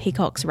on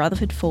Peacock's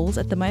Rutherford Falls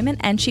at the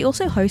moment, and she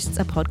also hosts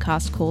a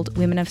podcast called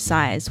Women of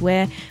Size,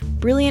 where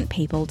brilliant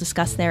people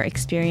discuss their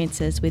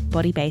experiences with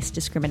body-based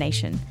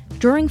discrimination.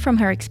 Drawing from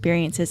her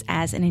experiences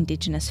as an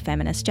Indigenous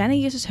feminist, Jana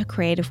uses her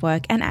creative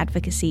work and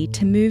advocacy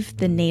to move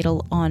the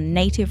needle on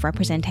Native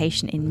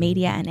representation in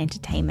media and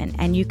entertainment,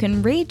 and you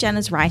can read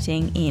Jana's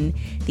writing in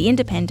The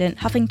Independent,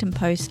 Huffington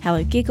Post,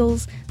 Hello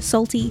Giggles,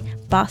 Salty,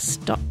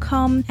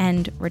 Bus.com,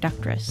 and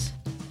Reductress.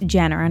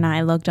 Jana and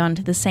I logged on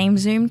to the same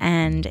Zoom,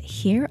 and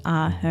here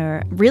are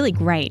her really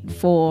great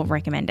 4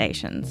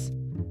 recommendations.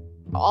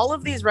 All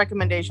of these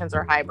recommendations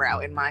are highbrow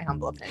in my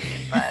humble opinion,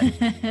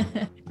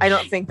 but I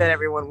don't think that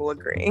everyone will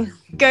agree.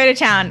 Go to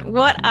town.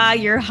 What are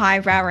your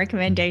highbrow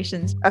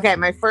recommendations? Okay,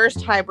 my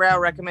first highbrow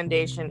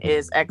recommendation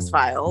is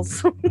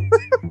X-Files.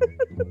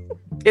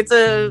 It's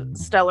a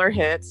stellar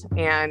hit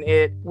and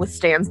it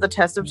withstands the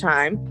test of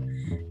time.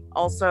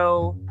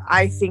 Also,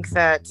 I think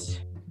that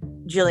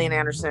Gillian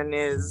Anderson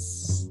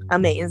is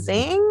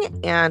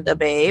amazing and a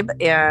babe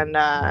and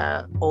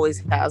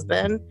always has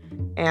been.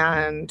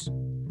 And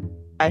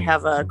I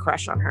have a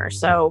crush on her,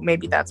 so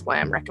maybe that's why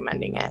I'm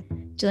recommending it.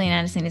 Gillian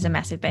Anderson is a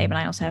massive babe, and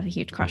I also have a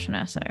huge crush on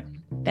her, so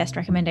best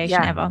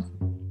recommendation ever.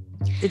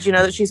 Did you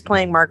know that she's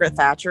playing Margaret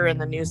Thatcher in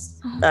the new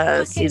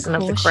season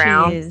of The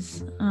Crown? She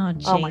is. Oh,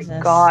 Jesus. Oh my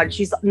God.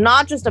 She's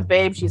not just a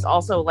babe, she's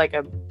also like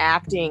an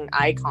acting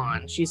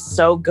icon. She's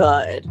so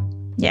good.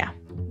 Yeah.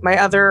 My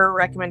other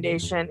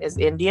recommendation is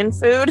Indian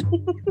food.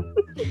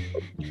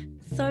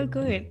 So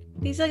good.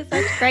 These are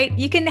such great.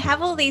 You can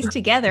have all these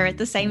together at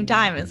the same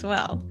time as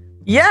well.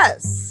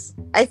 Yes,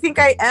 I think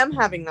I am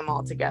having them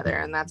all together,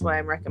 and that's why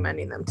I'm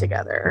recommending them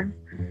together.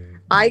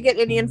 I get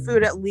Indian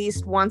food at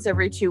least once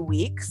every 2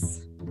 weeks.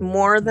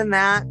 More than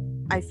that,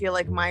 I feel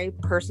like my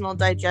personal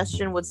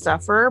digestion would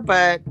suffer,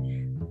 but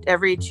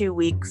every 2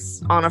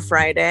 weeks on a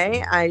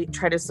Friday, I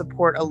try to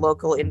support a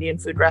local Indian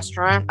food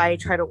restaurant. I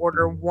try to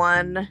order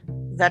 1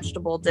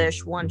 vegetable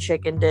dish, 1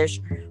 chicken dish,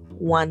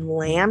 one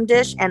lamb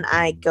dish, and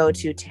I go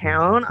to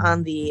town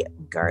on the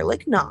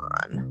garlic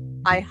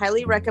naan. I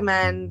highly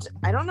recommend.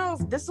 I don't know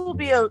if this will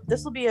be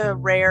a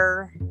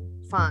rare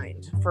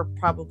find for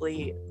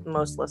probably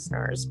most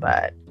listeners,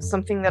 but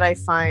something that I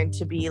find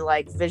to be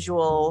like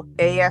visual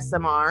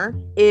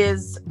ASMR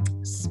is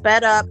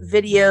sped up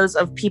videos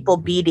of people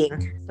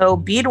beading. So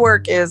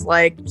beadwork is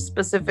like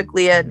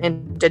specifically an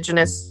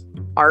indigenous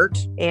art,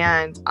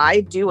 and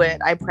I do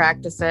it. I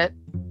practice it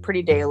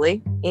pretty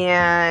daily.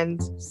 And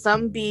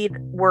some bead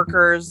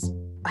workers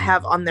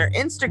have on their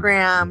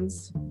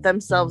Instagrams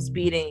themselves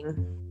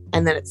beading,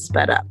 and then it's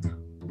sped up.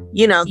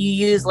 You know, you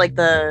use like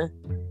the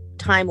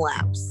time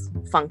lapse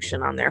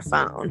function on their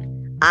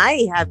phone.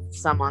 I have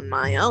some on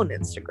my own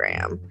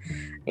Instagram,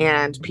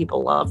 and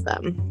people love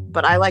them.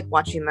 But I like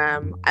watching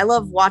them. I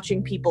love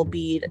watching people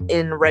bead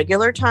in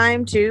regular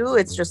time too.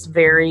 It's just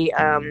very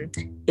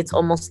it's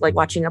almost like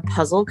watching a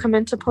puzzle come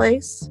into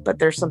place, but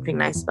there's something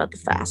nice about the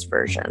fast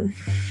version.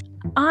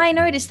 I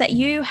noticed that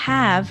you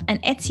have an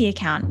Etsy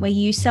account where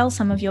you sell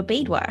some of your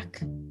beadwork,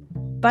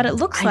 but it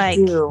looks like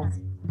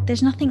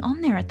there's nothing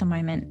on there at the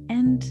moment.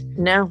 And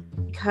no,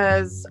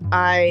 because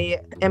I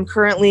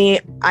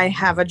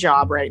have a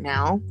job right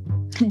now.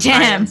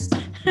 Damn.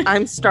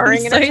 I'm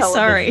starring in a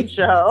television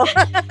show.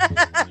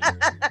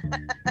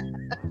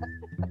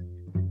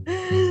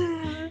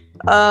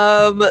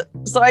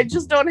 So I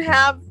just don't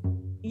have,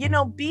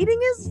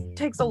 beading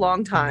takes a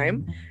long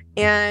time,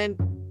 and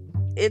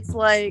it's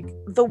like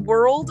the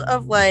world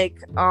of like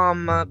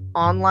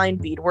online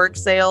beadwork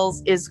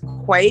sales is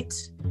quite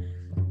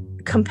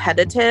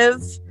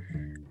competitive.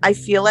 I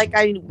feel like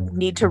I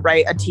need to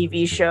write a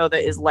TV show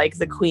that is like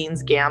The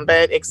Queen's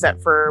Gambit,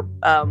 except for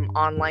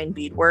online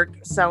beadwork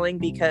selling,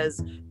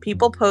 because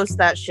people post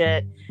that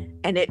shit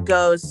and it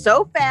goes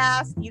so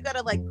fast. You got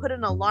to like put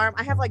an alarm.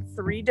 I have like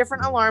 3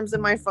 different alarms in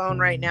my phone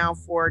right now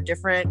for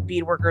different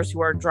beadworkers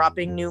who are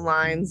dropping new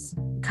lines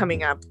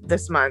coming up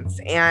this month.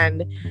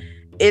 And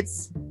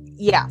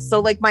so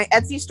like my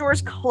Etsy store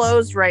is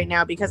closed right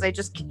now because I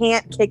just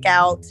can't kick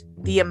out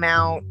the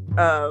amount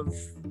of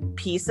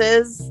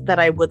pieces that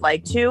I would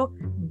like to.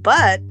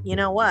 But you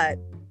know what?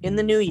 In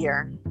the new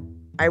year,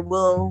 I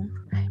will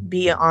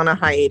be on a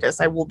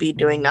hiatus. I will be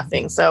doing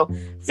nothing. So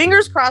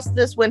fingers crossed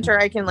this winter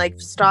I can like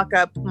stock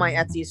up my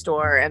Etsy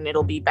store and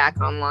it'll be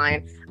back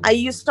online. I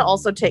used to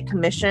also take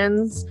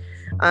commissions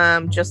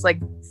just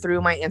like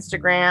through my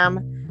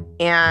Instagram,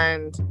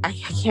 and I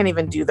can't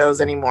even do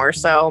those anymore.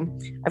 So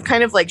I've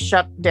kind of like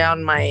shut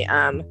down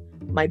my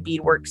my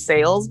beadwork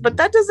sales, but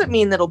that doesn't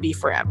mean that it'll be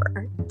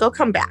forever. They'll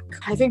come back.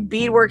 I think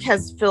beadwork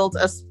has filled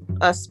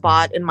a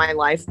spot in my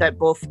life that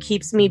both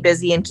keeps me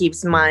busy and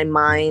keeps my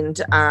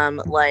mind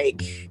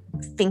like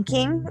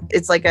thinking.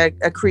 It's like a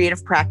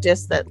creative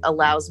practice that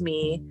allows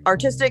me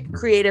artistic,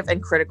 creative,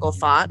 and critical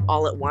thought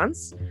all at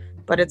once.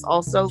 But it's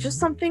also just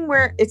something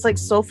where it's like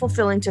so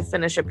fulfilling to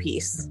finish a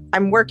piece.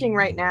 I'm working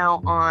right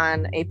now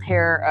on a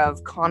pair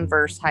of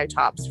Converse high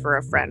tops for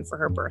a friend for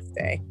her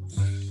birthday.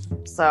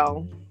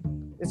 So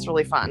it's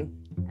really fun.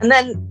 And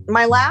then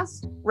my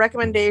last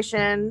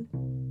recommendation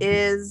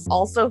is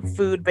also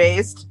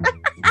food-based.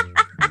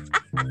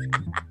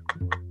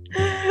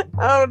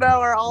 Oh no,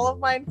 are all of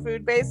mine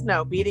food-based?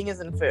 No, beading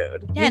isn't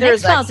food. Yeah, and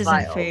X-Files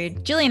isn't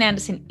food. Gillian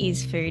Anderson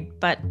is food,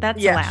 but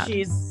that's allowed. Yeah,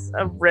 she's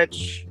a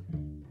rich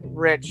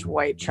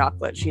white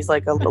chocolate. She's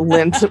like a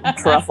Lindt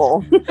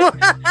truffle.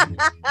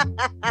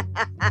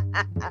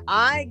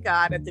 I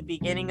got, at the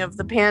beginning of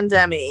the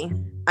pandemic,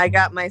 I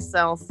got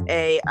myself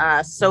a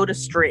soda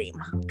stream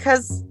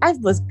because I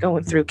was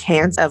going through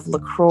cans of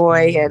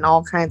LaCroix and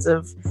all kinds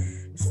of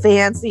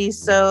fancy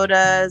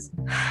sodas,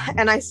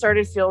 and I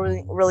started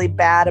feeling really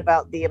bad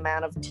about the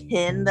amount of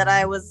tin that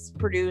I was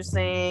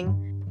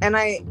producing. And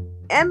I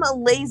am a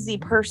lazy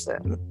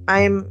person.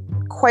 I'm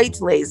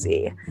quite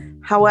lazy.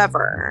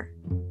 However,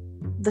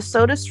 the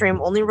soda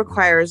stream only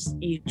requires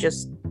you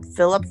just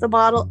fill up the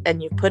bottle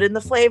and you put in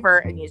the flavor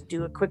and you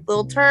do a quick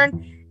little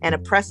turn and a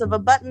press of a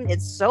button.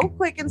 It's so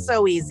quick and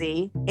so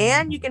easy.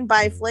 And you can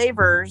buy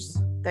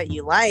flavors that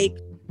you like.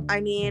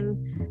 I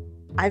mean,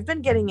 I've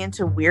been getting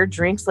into weird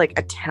drinks like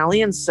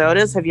Italian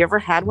sodas. Have you ever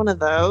had one of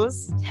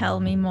those? Tell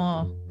me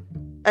more.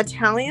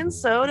 Italian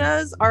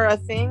sodas are a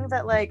thing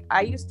that like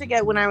I used to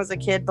get when I was a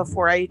kid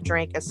before I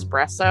drank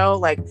espresso,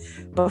 like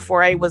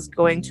before I was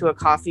going to a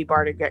coffee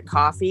bar to get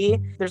coffee.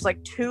 There's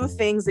like 2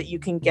 things that you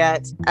can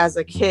get as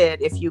a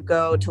kid if you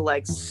go to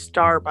like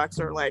Starbucks,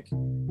 or like, I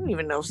don't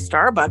even know if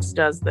Starbucks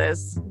does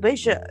this. They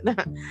should.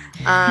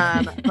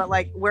 But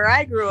like where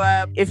I grew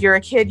up, if you're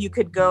a kid, you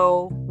could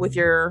go with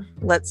your,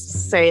 let's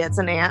say it's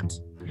an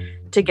aunt,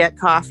 to get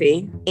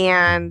coffee,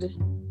 and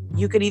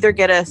you could either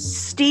get a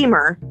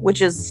steamer,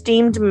 which is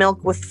steamed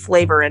milk with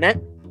flavor in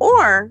it,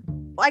 or,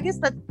 well, I guess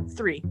that's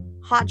 3.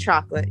 Hot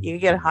chocolate. You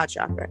could get a hot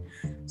chocolate.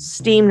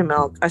 Steamed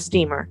milk, a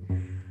steamer.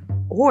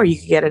 Or you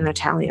could get an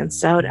Italian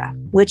soda,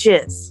 which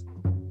is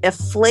a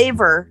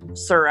flavor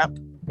syrup.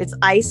 It's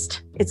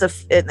iced.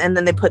 And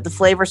then they put the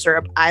flavor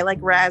syrup. I like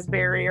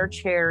raspberry or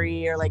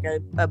cherry or like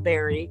a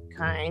berry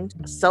kind.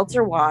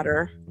 Seltzer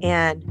water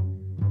and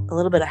a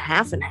little bit of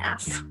half and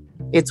half.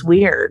 It's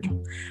weird,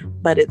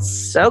 but it's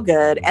so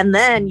good. And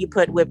then you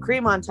put whipped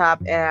cream on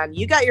top and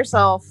you got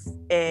yourself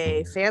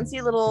a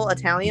fancy little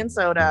Italian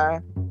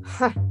soda.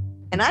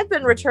 And I've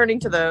been returning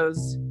to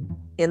those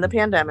in the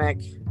pandemic.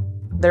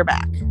 They're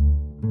back.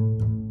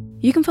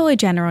 You can follow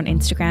Jenna on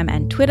Instagram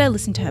and Twitter,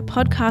 listen to her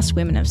podcast,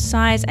 Women of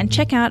Size, and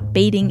check out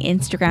beading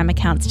Instagram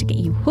accounts to get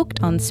you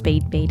hooked on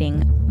speed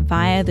beading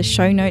via the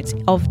show notes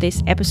of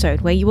this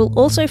episode, where you will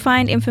also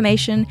find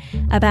information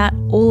about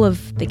all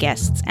of the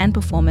guests and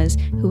performers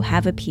who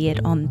have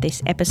appeared on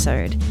this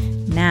episode.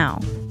 Now,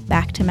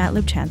 back to Matt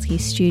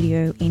Lubchansky's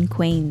studio in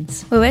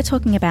Queens, where we're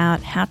talking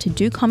about how to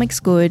do comics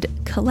good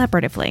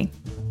collaboratively.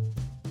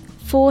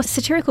 For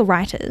satirical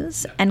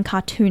writers and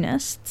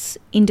cartoonists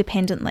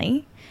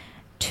independently,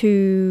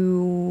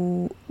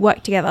 to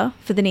work together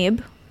for the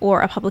Nib or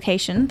a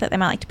publication that they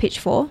might like to pitch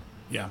for.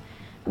 Yeah.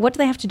 What do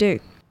they have to do?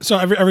 So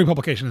every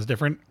publication is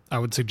different. I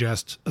would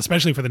suggest,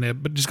 especially for the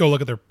Nib, but just go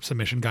look at their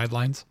submission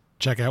guidelines.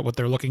 Check out what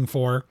they're looking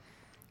for.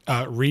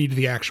 Read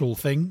the actual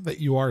thing that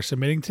you are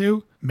submitting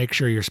to. Make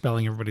sure you're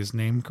spelling everybody's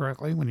name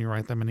correctly when you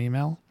write them an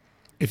email.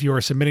 If you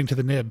are submitting to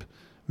the Nib,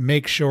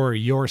 make sure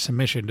your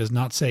submission does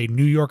not say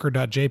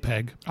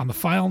newyorker.jpg on the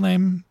file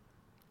name.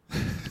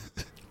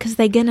 Because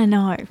they're going to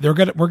know.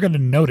 We're gonna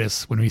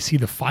notice when we see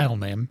the file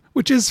name,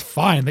 which is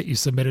fine that you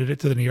submitted it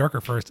to the New Yorker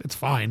first. It's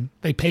fine.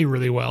 They pay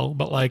really well,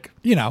 but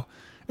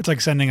it's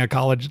like sending a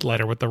college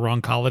letter with the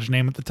wrong college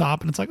name at the top,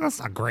 and it's like, that's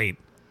not great.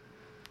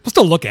 We'll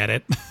still look at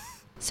it.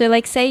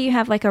 So say you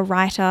have a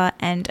writer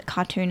and a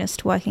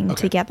cartoonist working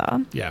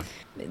together. Yeah.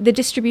 The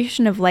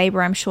distribution of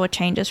labor, I'm sure,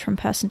 changes from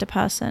person to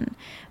person,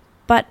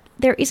 but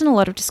there isn't a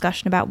lot of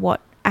discussion about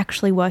what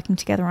actually working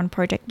together on a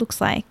project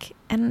looks like.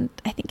 And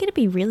I think it'd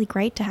be really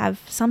great to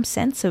have some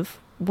sense of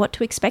what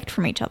to expect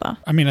from each other.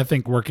 I mean, I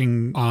think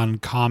working on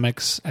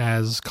comics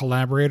as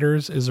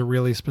collaborators is a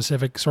really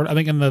specific sort of,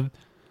 I think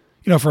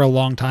for a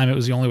long time, it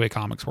was the only way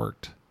comics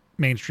worked.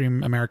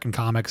 Mainstream American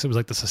comics, it was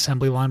like this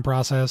assembly line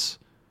process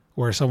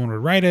where someone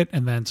would write it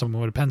and then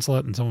someone would pencil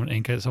it and someone would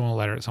ink it, someone would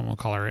letter it, someone would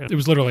color it. It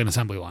was literally an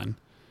assembly line.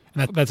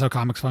 And that's how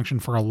comics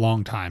functioned for a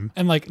long time.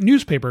 And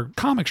newspaper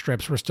comic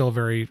strips were still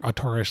very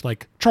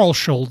auteurish. Charles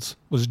Schulz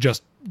was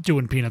just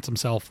doing peanuts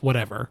himself,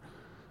 whatever.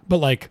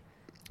 But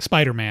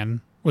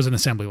Spider-Man was an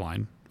assembly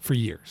line for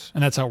years.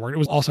 And that's how it worked. It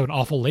was also an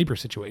awful labor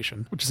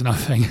situation, which is another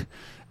thing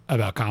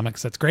about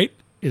comics that's great,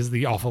 is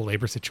the awful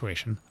labor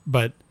situation.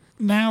 But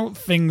now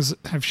things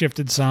have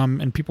shifted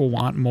some and people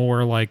want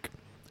more an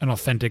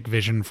authentic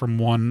vision from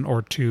one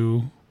or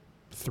two,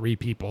 three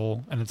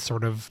people, and it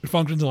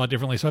functions a lot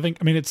differently. So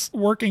it's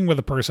working with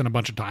a person a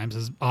bunch of times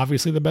is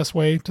obviously the best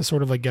way to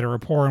sort of get a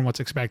rapport on what's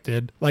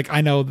expected.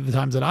 I know the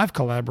times that I've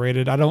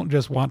collaborated, I don't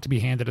just want to be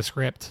handed a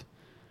script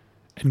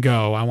and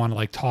go. I want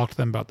to talk to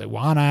them about what they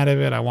want out of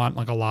it. I want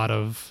a lot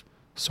of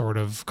sort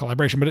of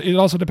collaboration, but it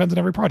also depends on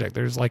every project.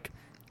 There's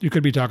you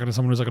could be talking to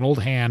someone who's an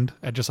old hand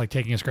at just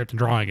taking a script and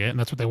drawing it, and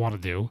that's what they want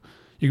to do.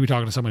 You could be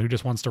talking to someone who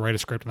just wants to write a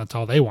script and that's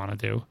all they want to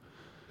do.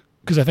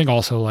 Because I think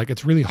also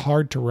it's really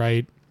hard to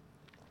write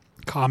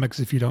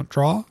comics if you don't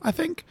draw. I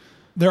think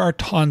there are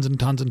tons and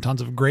tons and tons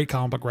of great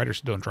comic book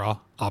writers who don't draw,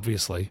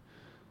 obviously,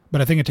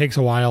 but I think it takes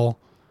a while,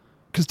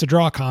 because to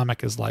draw a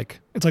comic is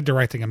it's like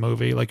directing a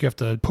movie. You have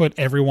to put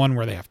everyone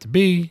where they have to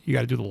be. You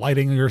got to do the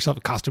lighting yourself,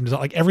 the costume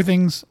design,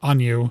 everything's on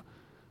you.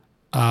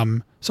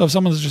 So if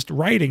someone's just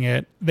writing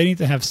it, they need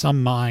to have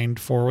some mind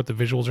for what the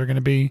visuals are going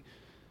to be.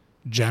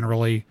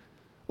 Generally,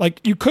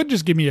 you could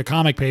just give me a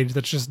comic page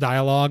that's just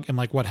dialogue and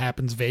what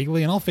happens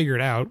vaguely, and I'll figure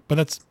it out. But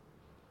that's,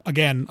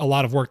 again, a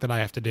lot of work that I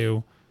have to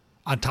do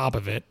on top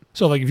of it.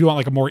 So if you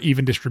want a more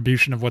even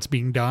distribution of what's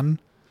being done,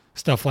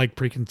 stuff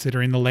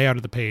pre-considering the layout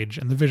of the page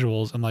and the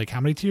visuals and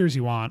how many tiers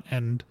you want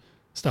and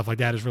stuff like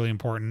that is really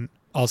important.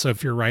 Also,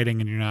 if you're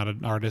writing and you're not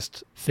an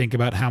artist, think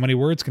about how many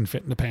words can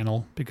fit in a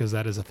panel, because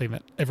that is a thing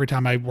that every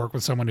time I work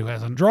with someone who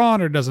hasn't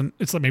drawn or doesn't,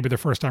 it's maybe their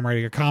first time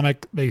writing a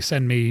comic, they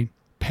send me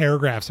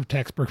paragraphs of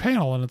text per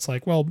panel, and it's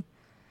well,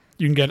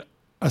 you can get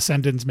a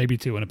sentence, maybe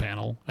two in a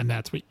panel, and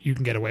that's what you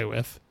can get away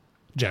with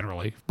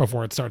generally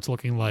before it starts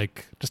looking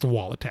like just a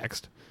wall of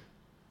text.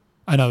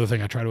 Another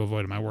thing I try to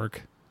avoid in my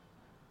work,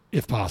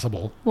 if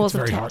possible. Walls it's of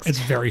very text. hard. It's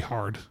very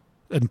hard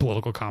in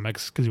political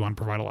comics because you want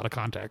to provide a lot of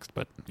context,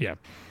 but yeah.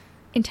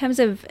 In terms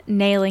of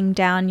nailing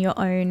down your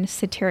own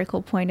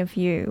satirical point of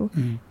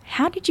view,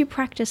 how did you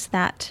practice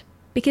that?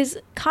 Because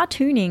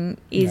cartooning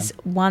is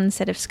one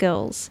set of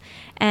skills,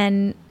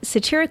 and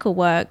satirical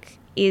work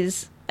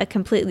is a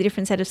completely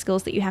different set of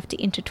skills that you have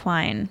to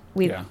intertwine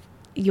with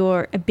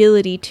your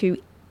ability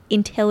to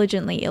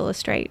intelligently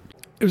illustrate.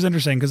 It was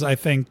interesting because I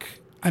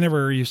think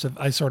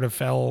I sort of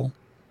fell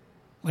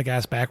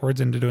ass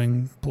backwards into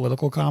doing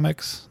political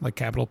comics,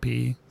 capital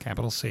P,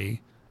 capital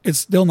C. It's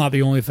still not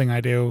the only thing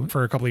I do.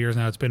 For a couple of years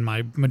now, it's been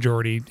my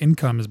majority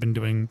income has been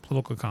doing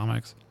political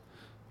comics.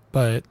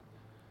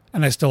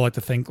 And I still like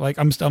to think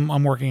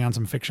I'm working on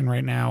some fiction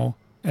right now,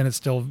 and it's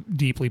still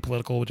deeply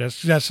political, which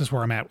that's just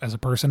where I'm at as a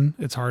person.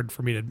 It's hard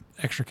for me to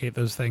extricate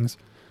those things.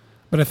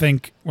 But I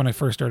think when I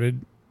first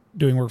started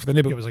doing work for the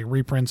Nib. It was like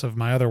reprints of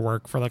my other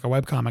work for like a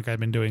webcomic I'd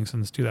been doing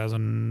since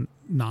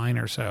 2009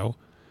 or so.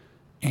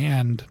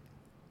 And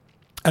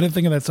I didn't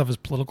think of that stuff as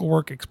political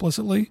work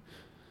explicitly,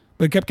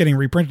 but it kept getting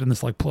reprinted in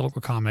this like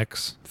political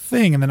comics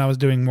thing. And then I was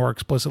doing more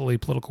explicitly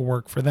political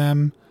work for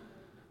them,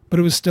 but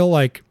it was still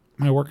like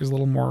my work is a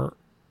little more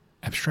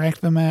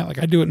abstract than that. Like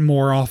I do it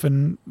more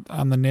often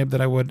on the Nib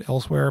than I would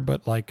elsewhere,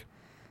 but like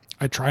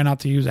I try not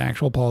to use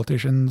actual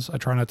politicians. I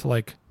try not to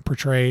like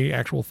portray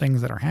actual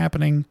things that are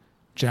happening.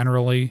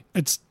 Generally,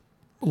 it's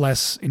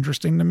less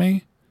interesting to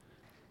me.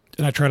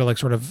 And I try to like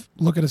sort of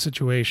look at a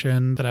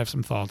situation that I have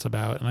some thoughts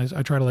about. And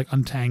I try to like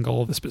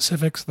untangle the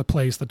specifics, the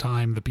place, the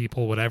time, the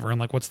people, whatever. And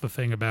like, what's the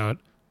thing about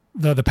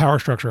the power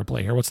structure at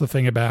play here? What's the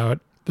thing about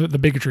the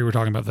bigotry we're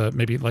talking about, the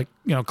maybe like,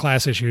 you know,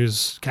 class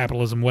issues,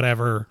 capitalism,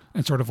 whatever,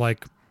 and sort of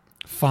like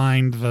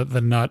find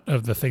the nut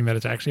of the thing that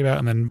it's actually about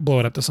and then blow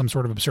it up to some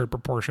sort of absurd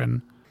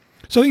proportion.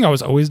 So I think I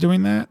was always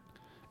doing that.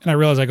 And I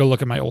realized I go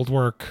look at my old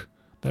work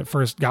that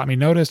first got me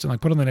noticed and like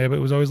put on the Nib. It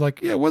was always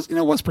like, yeah, it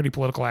was pretty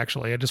political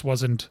actually. I just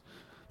wasn't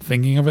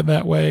thinking of it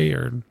that way.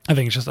 Or I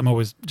think it's just, I'm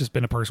always just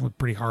been a person with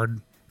pretty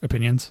hard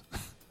opinions.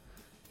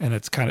 And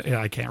it's kind of,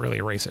 I can't really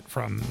erase it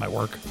from my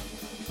work.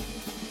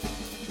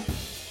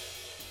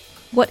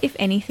 What, if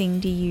anything,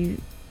 do you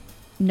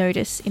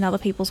notice in other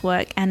people's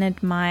work and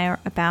admire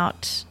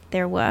about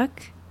their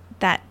work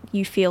that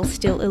you feel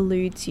still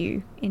eludes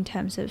you in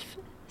terms of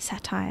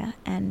satire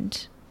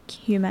and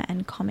humor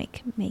and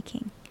comic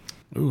making?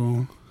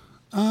 Ooh.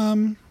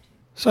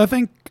 So I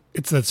think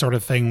it's that sort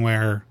of thing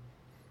where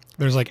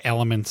there's like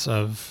elements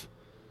of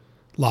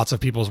lots of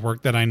people's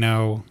work that I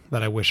know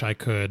that I wish I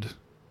could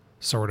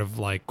sort of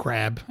like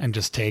grab and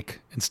just take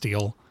and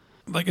steal.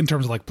 Like in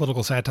terms of like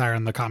political satire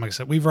and the comics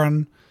that we've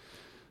run,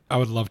 I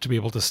would love to be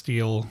able to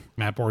steal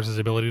Matt Borges'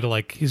 ability to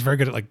like, he's very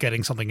good at like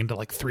getting something into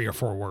like 3 or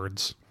 4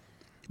 words.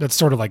 That's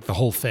sort of like the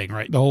whole thing,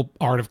 right? The whole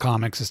art of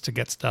comics is to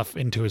get stuff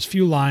into as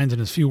few lines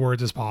and as few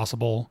words as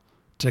possible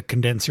to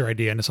condense your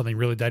idea into something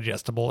really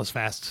digestible as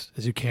fast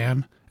as you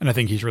can. And I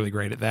think he's really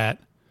great at that.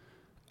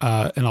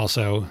 And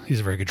also he's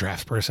a very good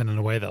drafts person in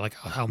a way that like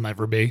I'll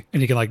never be.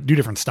 And you can like do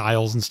different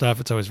styles and stuff.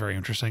 It's always very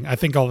interesting. I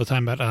think all the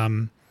time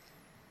about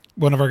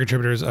one of our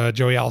contributors,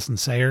 Joey Allison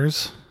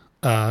Sayers,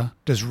 she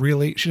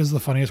does the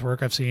funniest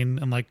work I've seen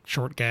in like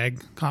short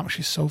gag comics.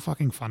 She's so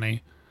fucking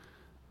funny.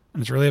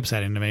 And it's really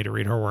upsetting to me to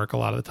read her work a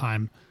lot of the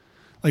time.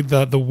 Like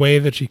the way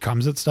that she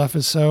comes at stuff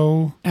is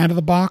so out of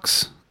the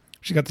box.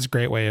 She's got this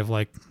great way of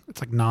like,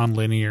 it's like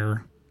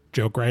non-linear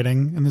joke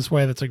writing in this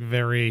way that's like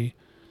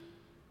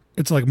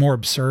it's like more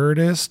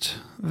absurdist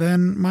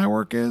than my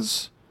work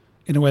is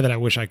in a way that I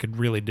wish I could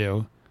really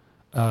do.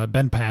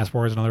 Ben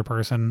Passport is another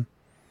person.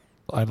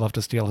 I'd love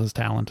to steal his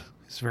talent.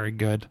 He's very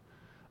good.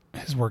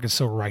 His work is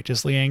so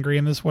righteously angry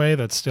in this way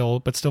but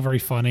still very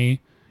funny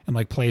and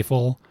like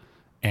playful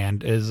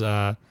and is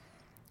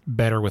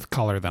better with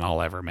color than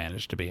I'll ever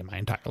manage to be in my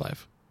entire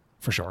life,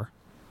 for sure.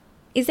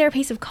 Is there a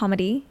piece of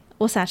comedy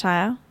or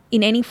satire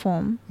in any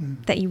form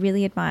that you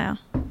really admire?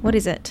 What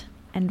is it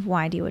and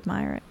why do you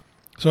admire it?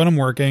 So when I'm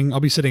working, I'll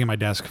be sitting at my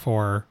desk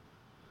for,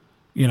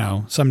 you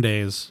know, some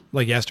days,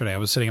 like yesterday, I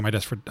was sitting at my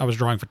desk I was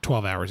drawing for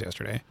 12 hours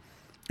yesterday.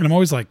 And I'm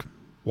always like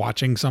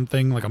watching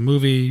something like a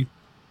movie,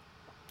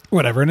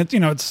 whatever. And it's, you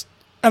know, it's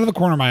out of the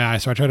corner of my eye.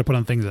 So I try to put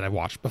on things that I've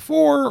watched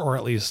before, or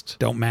at least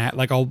don't matter.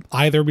 Like I'll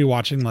either be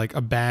watching like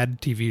a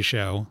bad TV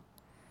show,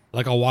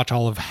 like I'll watch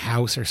all of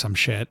House or some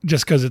shit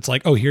just because it's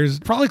like, oh, here's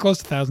probably close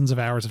to thousands of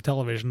hours of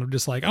television. I'm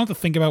just like, I don't have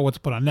to think about what's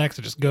put on next.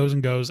 It just goes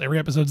and goes. Every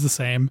episode's the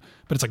same,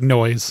 but it's like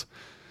noise.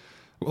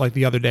 Like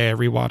the other day, I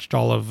rewatched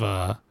all of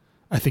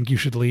I Think You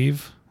Should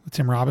Leave with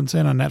Tim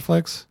Robinson on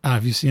Netflix.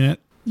 Have you seen it?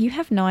 You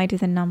have no idea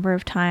the number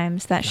of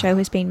times that show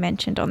has been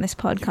mentioned on this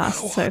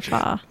podcast so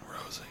far.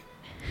 Rosie.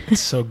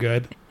 It's so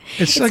good.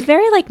 It's like,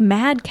 very like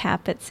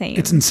madcap, it seems.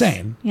 It's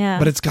insane. Yeah.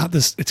 But it's got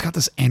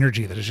this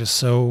energy that is just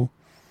so,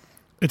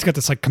 it's got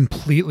this like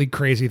completely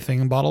crazy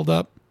thing bottled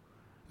up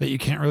that you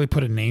can't really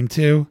put a name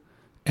to.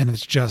 And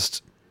it's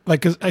just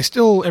like, cause I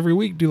still every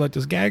week do like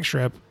this gag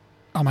strip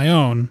on my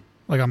own,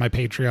 like on my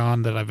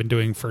Patreon that I've been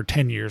doing for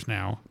 10 years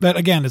now. That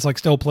again, it's like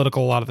still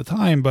political a lot of the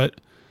time, but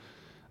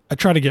I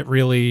try to get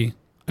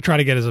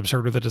as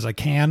absurd with it as I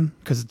can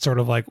because it's sort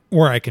of like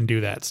where I can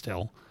do that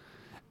still.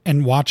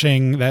 And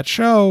watching that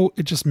show,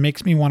 it just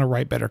makes me want to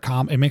write better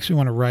It makes me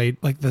want to write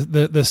like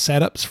the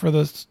setups for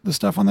the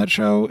stuff on that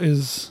show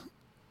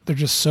they're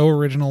just so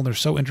original. They're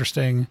so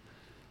interesting,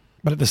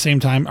 but at the same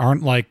time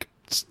aren't like,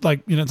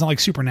 you know, it's not like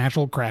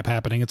supernatural crap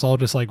happening. It's all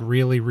just like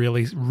really,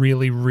 really,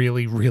 really,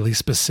 really, really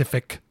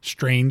specific,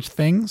 strange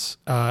things.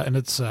 And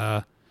it's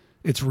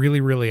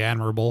really, really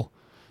admirable.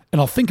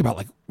 And I'll think about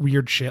like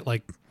weird shit,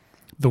 like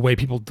the way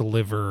people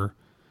deliver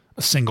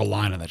a single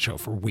line on that show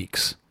for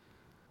weeks.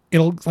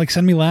 It'll like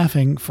send me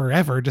laughing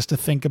forever just to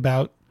think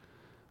about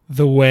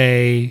the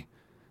way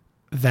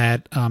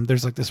that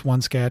there's like this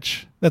one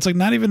sketch that's like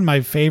not even my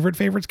favorite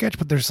sketch,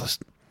 but there's this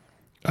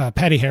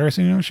Patty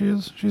Harrison, you know who she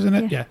is? She's in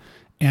it. Yeah.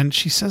 And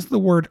she says the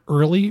word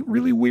early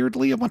really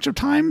weirdly a bunch of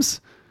times.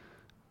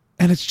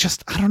 And it's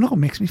just, I don't know, it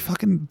makes me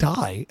fucking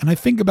die. And I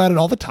think about it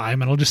all the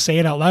time, and I'll just say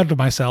it out loud to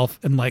myself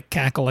and like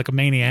cackle like a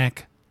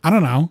maniac. I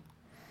don't know.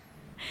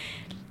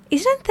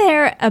 Isn't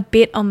there a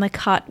bit on the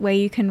cut where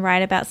you can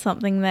write about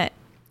something that...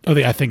 Oh,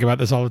 I think about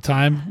this all the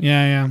time?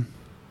 Yeah.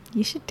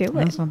 You should do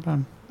it.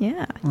 Sometime.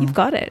 Yeah, you've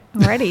got it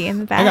already in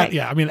the bag.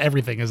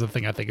 Everything is the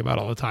thing I think about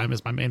all the time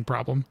is my main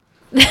problem.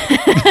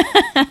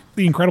 The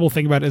incredible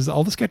thing about it is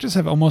all the sketches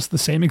have almost the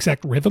same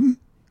exact rhythm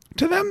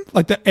to them.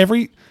 Like that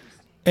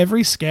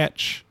every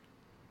sketch...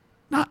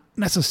 Not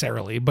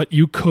necessarily, but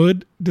you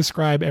could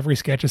describe every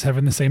sketch as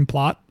having the same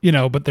plot,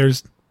 but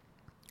there's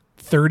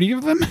 30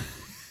 of them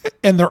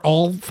and they're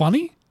all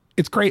funny.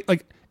 It's great.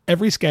 Like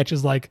every sketch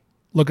is like,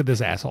 look at this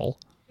asshole.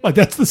 Like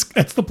that's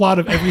the plot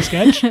of every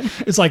sketch.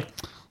 It's like,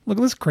 look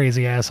at this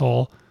crazy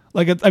asshole.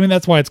 Like,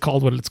 that's why it's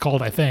called what it's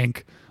called, I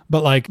think.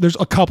 But like, there's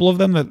a couple of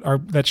them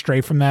that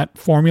stray from that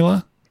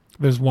formula.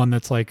 There's one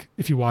that's like,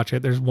 if you watch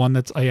it, there's one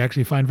that's I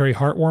actually find very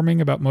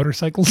heartwarming about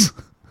motorcycles.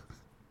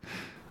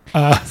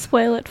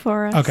 Spoil it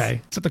for us.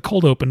 Okay. It's at the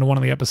cold open to one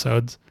of the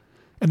episodes.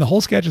 And the whole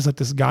sketch is like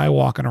this guy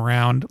walking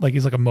around. Like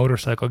he's like a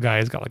motorcycle guy.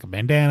 He's got like a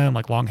bandana and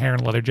like long hair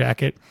and a leather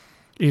jacket.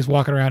 He's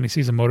walking around. He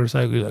sees a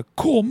motorcycle. He's like,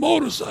 cool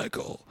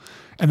motorcycle.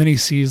 And then he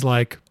sees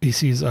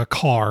a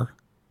car.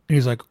 And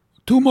he's like,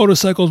 2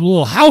 motorcycles with a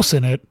little house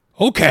in it.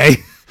 Okay.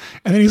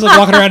 And then he's like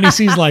walking around and he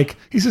sees like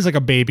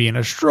a baby in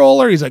a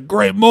stroller. He's like,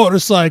 great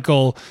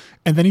motorcycle.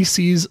 And then he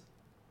sees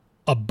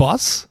a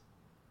bus.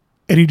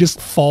 And he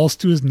just falls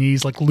to his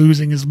knees, like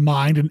losing his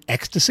mind in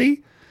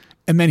ecstasy.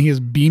 And then he is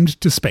beamed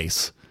to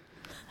space.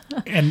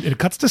 And it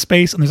cuts to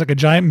space, and there's like a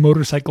giant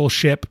motorcycle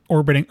ship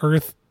orbiting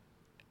Earth.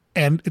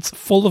 And it's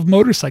full of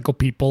motorcycle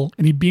people.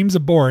 And he beams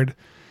aboard.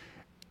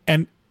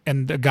 And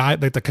the guy,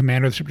 like the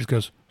commander of the ship, just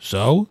goes,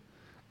 so?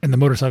 And the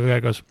motorcycle guy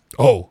goes,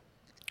 oh,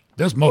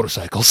 there's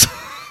motorcycles.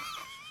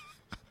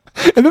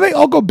 And then they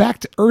all go back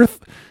to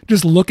Earth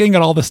just looking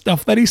at all the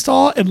stuff that he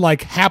saw and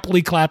like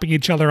happily clapping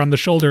each other on the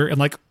shoulder and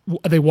like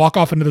they walk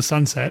off into the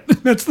sunset.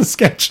 That's the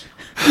sketch.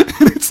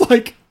 And it's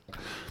like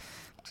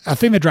a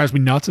thing that drives me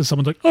nuts is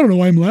someone's like, I don't know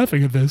why I'm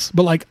laughing at this.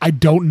 But like, I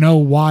don't know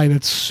why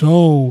that's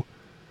so...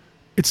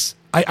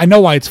 I know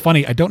why it's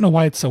funny. I don't know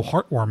why it's so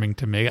heartwarming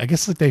to me. I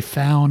guess like they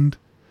found...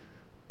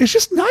 It's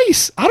just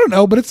nice. I don't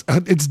know, but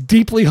it's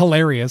deeply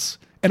hilarious.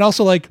 And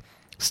also like...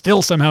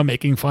 still somehow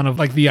making fun of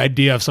like the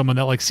idea of someone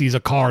that like sees a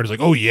car and is like,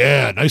 oh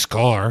yeah, nice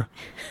car.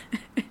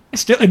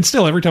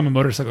 Still every time a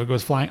motorcycle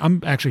goes flying,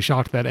 I'm actually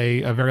shocked that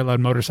a very loud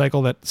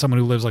motorcycle, that someone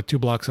who lives like 2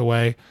 blocks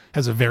away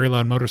has a very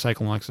loud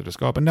motorcycle and likes to just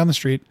go up and down the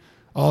street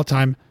all the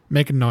time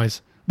making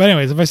noise. But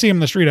anyways, if I see him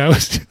in the street, I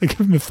always give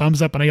him a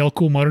thumbs up and I yell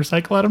cool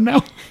motorcycle at him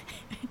now.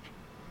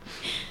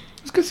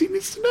 Just because he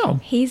needs to know.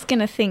 He's going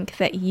to think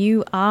that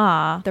you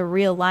are the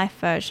real life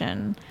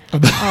version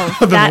of the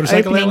that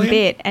opening alien?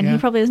 bit. And Yeah. he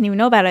probably doesn't even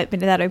know about it, but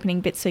that opening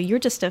bit. So you're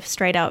just a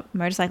straight up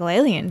motorcycle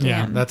alien to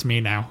him. That's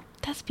me now.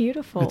 That's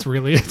beautiful. It's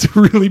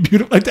really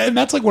beautiful. Like, and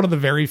that's like one of the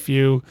very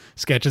few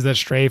sketches that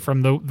stray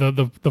from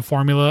the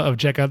formula of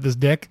check out this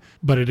dick,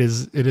 but it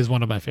is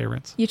one of my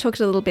favorites. You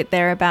talked a little bit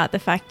there about the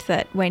fact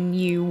that when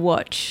you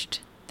watched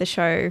the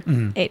show,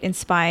 it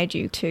inspired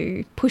you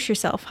to push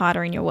yourself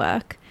harder in your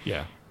work.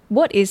 Yeah.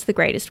 What is the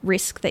greatest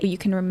risk that you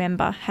can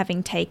remember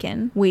having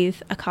taken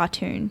with a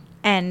cartoon?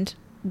 And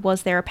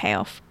was there a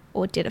payoff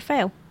or did it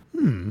fail?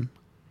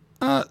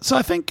 So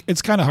I think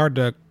it's kind of hard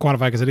to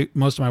quantify because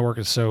most of my work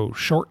is so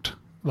short.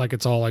 Like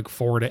it's all like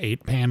 4 to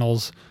 8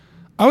 panels.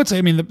 I would say,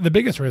 I mean, the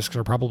biggest risks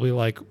are probably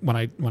like when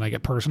I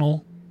get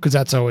personal, because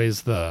that's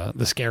always the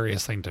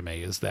scariest thing to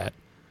me, is that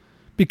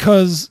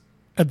because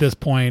at this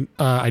point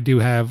I do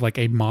have like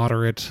a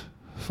moderate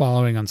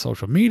following on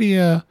social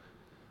media.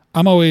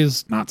 I'm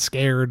always not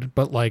scared,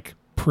 but like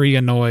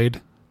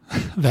pre-annoyed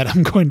that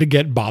I'm going to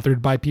get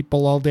bothered by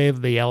people all day.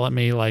 They yell at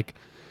me. Like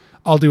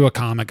I'll do a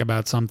comic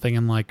about something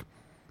and like,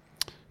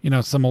 you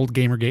know, some old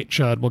Gamergate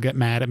chud will get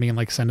mad at me and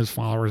like send his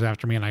followers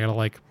after me, and I gotta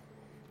like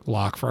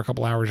lock for a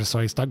couple hours just so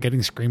I stop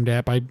getting screamed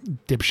at by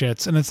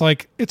dipshits. And it's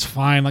like, it's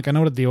fine. Like I know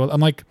what to deal with. I'm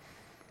like,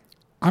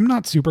 I'm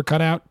not super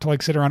cut out to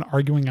like sit around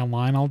arguing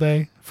online all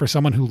day. For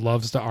someone who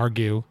loves to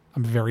argue,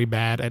 I'm very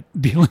bad at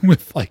dealing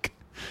with like,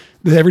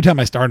 every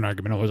time I start an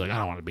argument, I'm always like, I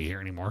don't want to be here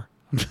anymore,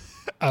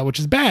 which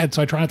is bad.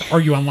 So I try not to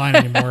argue online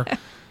anymore.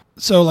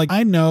 So like,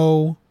 I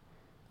know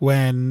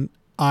when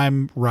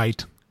I'm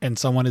right and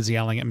someone is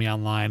yelling at me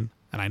online,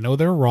 and I know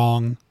they're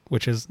wrong,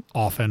 which is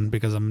often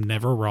because I'm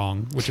never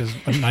wrong, which is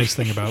a nice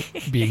thing about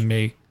being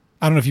me.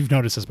 I don't know if you've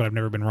noticed this, but I've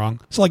never been wrong.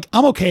 So like,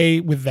 I'm okay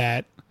with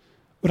that.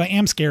 What I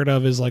am scared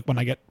of is like when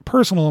I get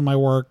personal in my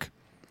work,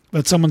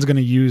 that someone's going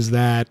to use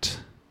that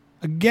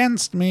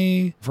against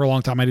me. For a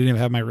long time, I didn't even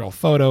have my real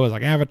photo as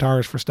like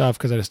avatars for stuff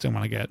because I just didn't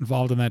want to get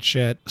involved in that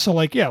shit. So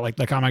like, yeah, like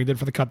the comic I did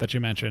for the cut that you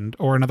mentioned,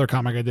 or another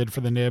comic I did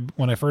for the Nib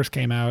when I first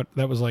came out,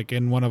 that was like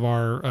in one of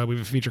our, we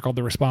have a feature called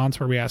The Response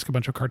where we ask a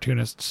bunch of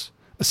cartoonists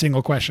a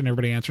single question.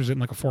 Everybody answers it in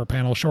like a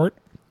 4-panel short.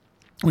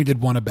 We did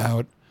one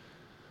about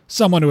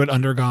someone who had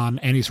undergone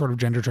any sort of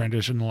gender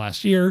transition in the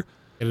last year.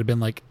 It had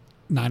been like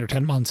 9 or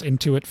 10 months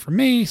into it for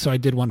me. So I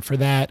did one for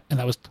that. And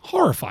that was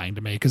horrifying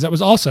to me because that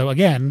was also,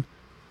 again,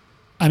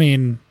 I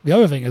mean, the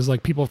other thing is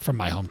like people from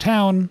my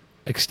hometown,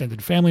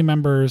 extended family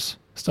members,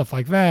 stuff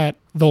like that,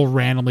 they'll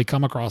randomly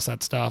come across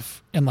that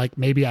stuff. And like,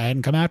 maybe I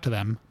hadn't come out to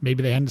them.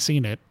 Maybe they hadn't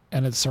seen it.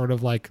 And it's sort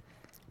of like,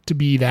 to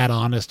be that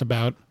honest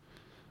about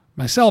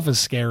myself is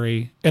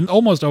scary. And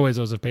almost always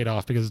those have paid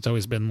off because it's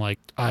always been like,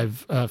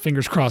 I've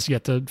fingers crossed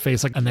yet to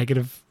face like a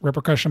negative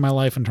repercussion in my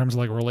life in terms of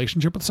like a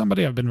relationship with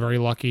somebody. I've been very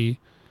lucky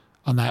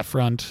on that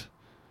front.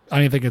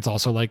 I think it's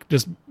also like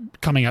just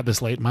coming out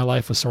this late in my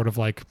life was sort of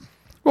like,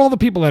 well, the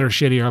people that are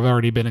shitty have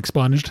already been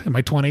expunged in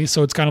my 20s.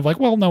 So it's kind of like,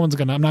 well, no one's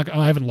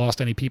I haven't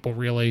lost any people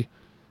really.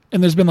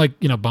 And there's been like,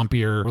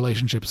 bumpier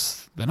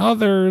relationships than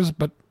others,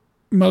 but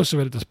most of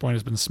it at this point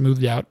has been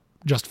smoothed out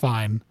just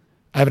fine.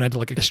 I haven't had to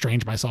like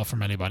estrange myself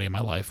from anybody in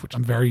my life, which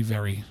I'm very,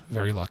 very,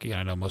 very lucky. And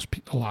I know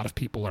a lot of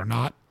people are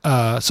not.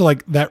 So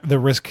like that, the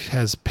risk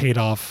has paid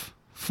off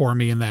for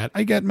me in that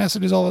I get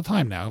messages all the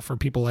time now for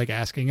people like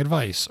asking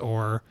advice,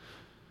 or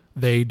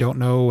they don't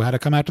know how to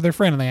come out to their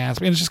friend and they ask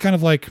me. And it's just kind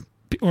of like,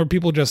 or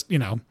people just,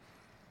 I'm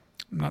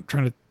not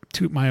trying to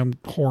toot my own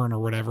horn or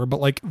whatever, but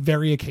like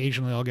very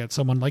occasionally I'll get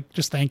someone like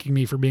just thanking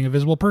me for being a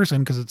visible person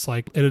because it's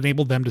like it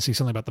enabled them to see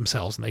something about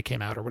themselves and they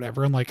came out or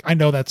whatever. And like, I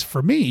know that's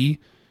for me.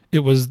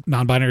 It was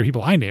non-binary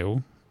people I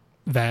knew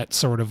that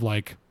sort of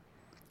like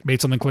made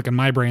something click in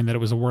my brain that it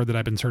was a word that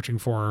I've been searching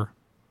for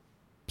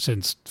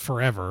since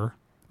forever,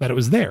 that it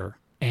was there.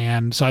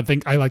 And so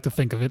I like to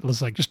think of it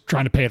as like just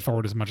trying to pay it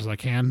forward as much as I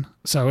can.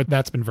 So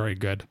that's been very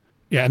good.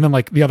 Yeah. And then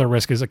like the other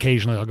risk is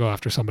occasionally I'll go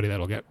after somebody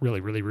that'll get really,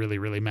 really, really,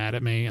 really mad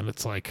at me. And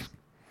it's like,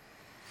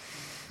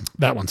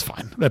 that one's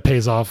fine. That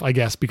pays off, I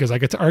guess, because I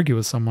get to argue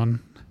with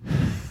someone.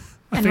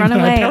 And run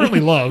away. I apparently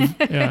love.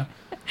 Yeah.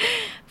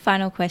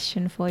 Final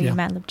question for you,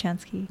 Matt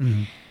Lubchansky.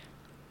 Mm-hmm.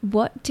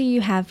 What do you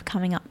have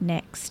coming up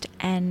next,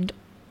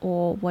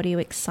 or what are you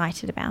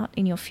excited about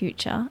in your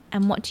future,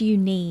 and what do you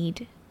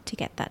need to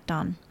get that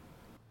done?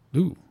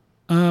 Ooh.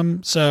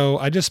 So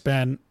I just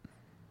spent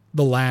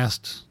the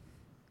last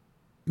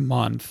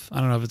month, I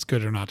don't know if it's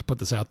good or not to put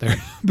this out there,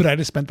 but I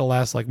just spent the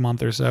last like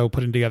month or so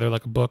putting together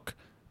like a book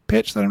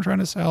pitch that I'm trying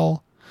to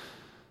sell.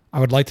 I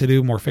would like to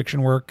do more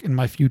fiction work in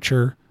my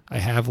future. I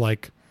have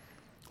like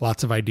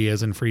lots of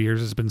ideas, and for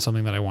years it's been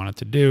something that I wanted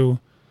to do.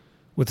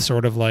 With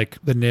sort of like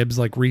the Nibs,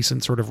 like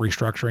recent sort of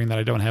restructuring that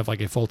I don't have like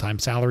a full-time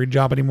salaried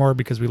job anymore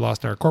because we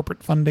lost our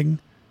corporate funding,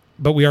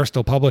 but we are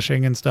still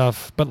publishing and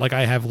stuff. But like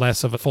I have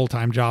less of a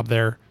full-time job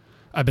there.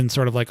 I've been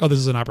sort of like, oh, this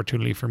is an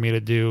opportunity for me to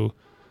do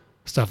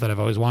stuff that I've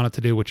always wanted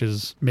to do, which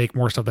is make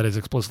more stuff that is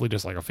explicitly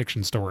just like a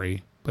fiction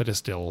story, but is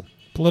still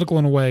political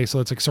in a way. So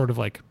it's like sort of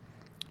like,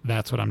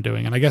 that's what I'm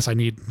doing. And I guess I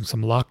need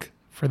some luck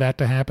for that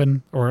to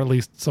happen, or at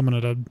least someone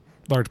at a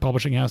large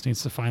publishing house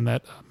needs to find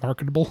that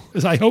marketable,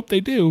 as I hope they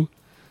do.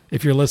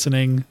 If you're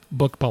listening,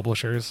 book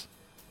publishers,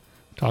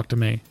 talk to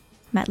me.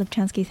 Matt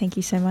Lubchansky, thank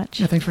you so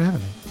much. Yeah, thanks for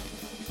having me.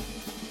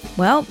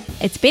 Well,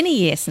 it's been a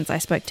year since I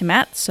spoke to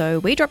Matt, so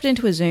we dropped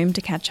into a Zoom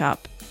to catch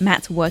up.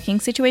 Matt's working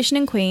situation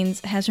in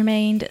Queens has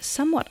remained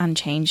somewhat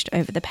unchanged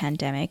over the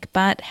pandemic,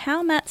 but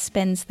how Matt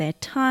spends their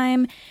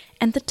time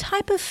and the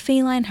type of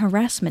feline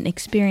harassment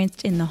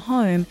experienced in the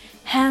home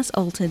has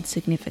altered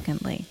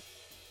significantly.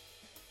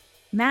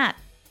 Matt,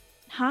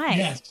 hi.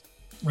 Yes.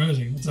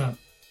 Rosie, what's up?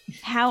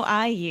 How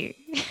are you?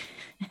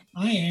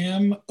 I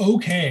am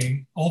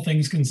okay, all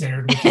things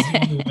considered, which is the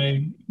only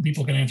way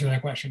people can answer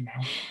that question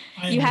now.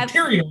 I'm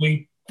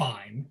materially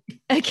fine.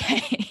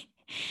 Okay.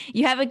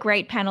 You have a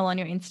great panel on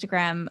your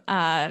Instagram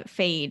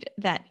feed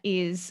that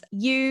is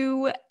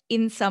you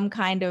in some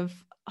kind of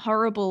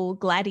horrible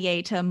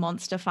gladiator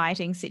monster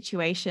fighting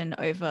situation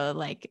over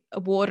like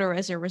water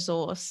as a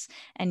resource.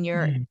 And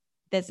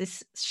there's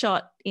this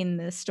shot in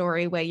the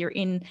story where you're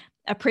in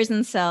a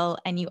prison cell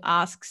and you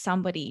ask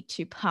somebody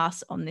to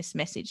pass on this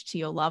message to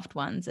your loved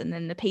ones. And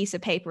then the piece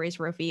of paper is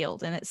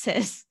revealed and it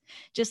says,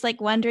 just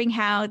like wondering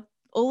how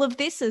all of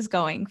this is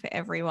going for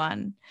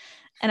everyone.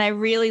 And I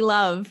really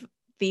love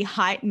the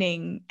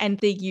heightening and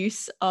the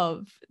use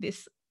of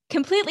this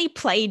completely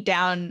played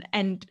down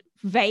and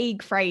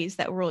vague phrase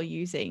that we're all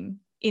using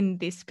in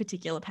this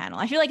particular panel.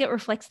 I feel like it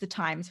reflects the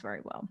times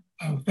very well.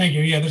 Oh, thank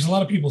you. Yeah, there's a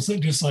lot of people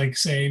just like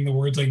saying the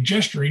words like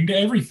gesturing to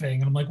everything.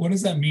 And I'm like, what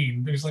does that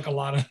mean? There's like a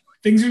lot of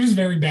things are just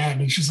very bad.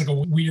 And it's just like a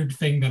weird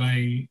thing that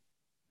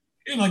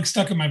it like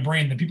stuck in my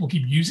brain that people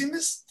keep using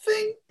this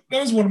thing. That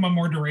was one of my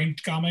more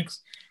deranged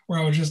comics where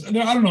I was just, I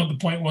don't know what the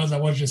point was. I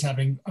was just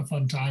having a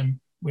fun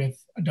time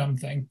with a dumb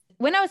thing.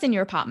 When I was in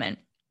your apartment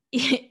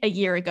a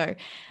year ago,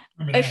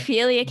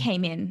 Ophelia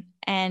came in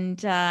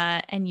and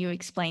you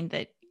explained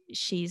that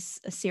she's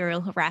a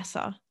serial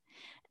harasser.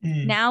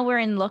 Now we're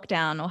in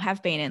lockdown, or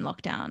have been in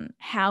lockdown.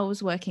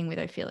 How's working with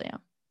Ophelia?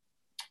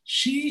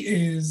 She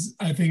is,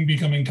 I think,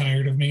 becoming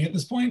tired of me at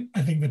this point.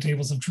 I think the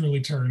tables have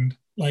truly turned.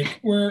 Like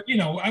where,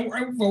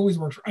 I've always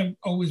worked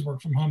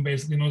from home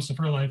basically most of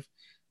her life,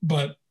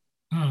 but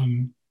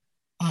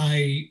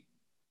I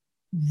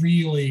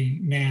really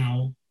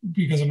now,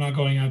 because I'm not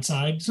going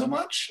outside so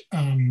much,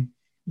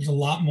 there's a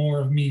lot more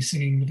of me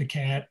singing with the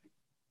cat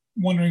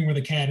wondering where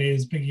the cat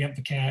is, picking up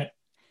the cat,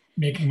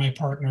 making my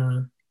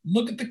partner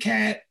look at the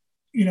cat.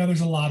 You know,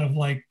 there's a lot of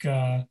like,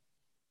 do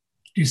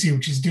you see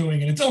what she's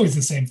doing? And it's always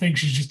the same thing.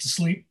 She's just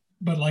asleep,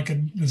 but like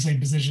in the same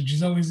position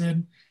she's always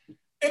in.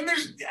 And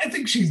I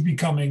think she's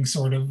becoming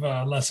sort of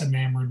less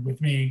enamored with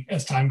me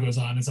as time goes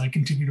on, as I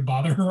continue to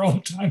bother her all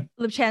the time.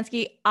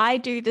 Lubchansky, I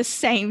do the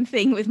same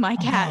thing with my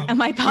cat, and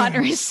my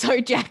partner is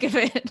so jack of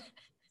it.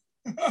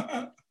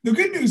 The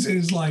good news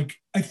is, like,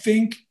 I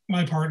think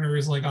my partner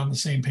is like on the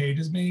same page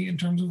as me in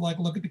terms of like,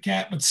 look at the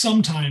cat, but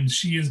sometimes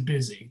she is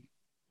busy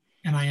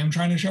and I am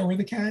trying to show her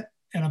the cat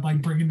and I'm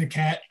like bringing the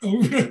cat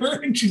over to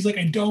her and she's like,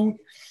 I don't.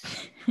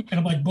 And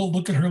I'm like, well,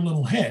 look at her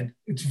little head.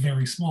 It's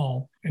very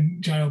small.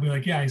 And Jai will be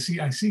like, yeah, I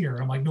see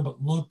her. I'm like, no,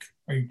 but look,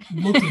 are you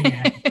looking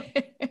at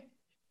her?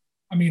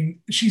 I mean,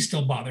 she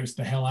still bothers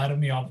the hell out of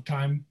me all the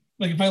time.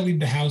 Like if I leave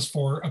the house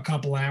for a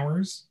couple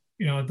hours,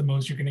 you know, at the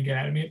most you're going to get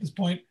out of me at this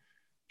point,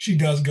 she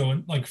does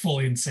go like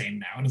fully insane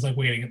now and is like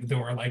waiting at the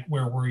door. Like,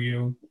 where were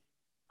you?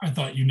 I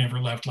thought you never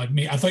left like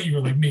me. I thought you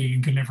were like me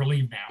and could never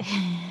leave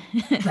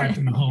now. Trapped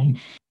in the home.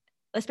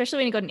 Especially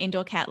when you got an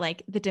indoor cat,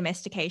 like the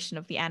domestication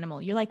of the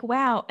animal. You're like,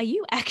 wow, are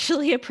you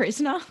actually a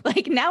prisoner?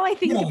 Like now I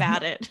think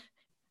about it.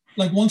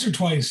 Like once or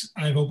twice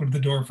I've opened the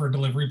door for a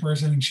delivery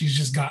person and she's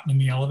just gotten in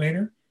the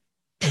elevator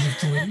as if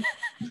to leave.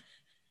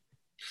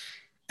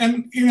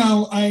 And, you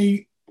know,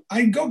 I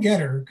go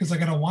get her because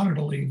like I don't want her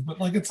to leave. But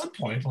like at some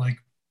point, like,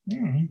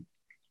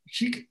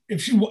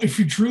 if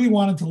she truly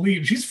wanted to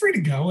leave, she's free to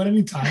go at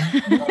any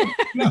time.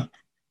 No.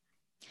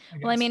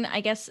 Well, I mean,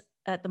 I guess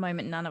at the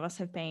moment, none of us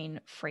have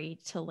been free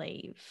to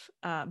leave.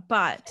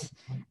 But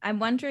I'm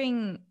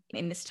wondering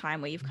in this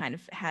time where you've kind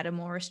of had a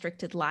more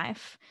restricted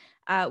life,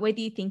 whether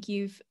you think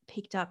you've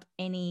picked up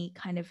any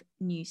kind of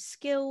new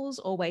skills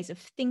or ways of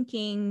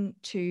thinking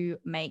to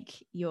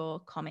make your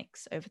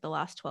comics over the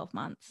last 12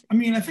 months. I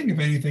mean, I think if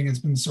anything, it's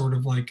been sort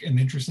of like an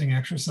interesting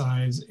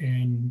exercise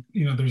in,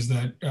 you know, there's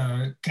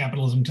that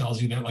capitalism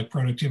tells you that like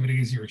productivity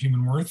is your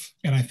human worth.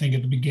 And I think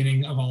at the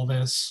beginning of all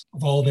this,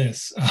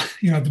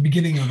 you know, at the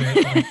beginning of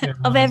it, like,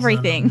 of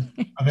everything,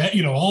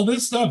 you know, all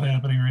this stuff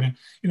happening right now,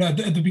 you know, at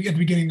the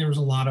beginning, there was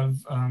a lot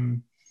of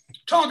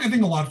talk, I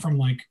think a lot from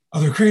like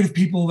other creative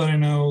people that I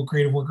know,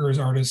 creative workers,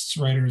 artists,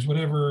 writers,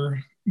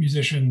 whatever,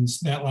 musicians,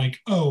 that like,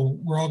 oh,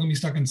 we're all gonna be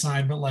stuck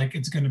inside, but like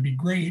it's gonna be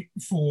great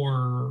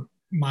for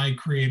my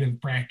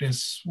creative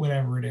practice,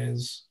 whatever it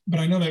is. But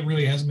I know that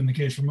really hasn't been the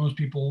case for most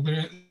people.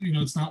 There, you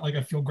know, it's not like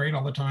I feel great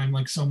all the time.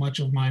 Like so much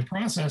of my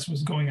process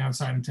was going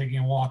outside and taking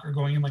a walk or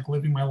going and like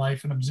living my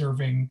life and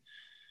observing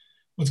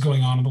what's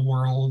going on in the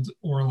world.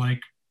 Or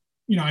like,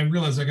 you know, I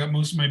realized I got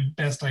most of my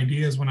best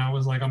ideas when I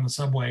was like on the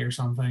subway or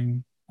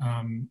something.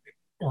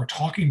 Or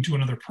talking to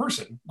another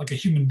person, like a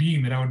human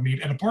being that I would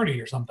meet at a party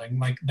or something.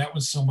 Like that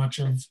was so much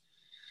of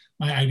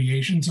my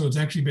ideation. So it's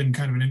actually been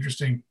kind of an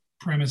interesting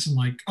premise and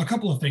like a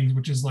couple of things,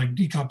 which is like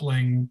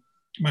decoupling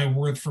my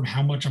worth from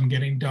how much I'm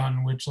getting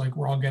done, which like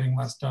we're all getting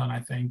less done, I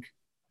think,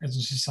 as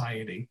a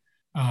society.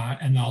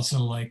 And also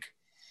like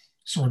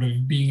sort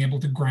of being able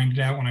to grind it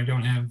out when I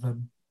don't have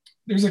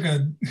there's like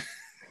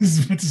this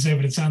is meant to say,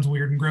 but it sounds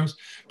weird and gross,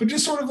 but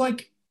just sort of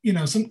like, you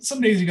know,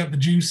 some days you got the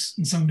juice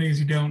and some days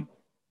you don't.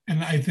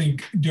 And I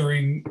think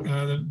during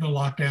the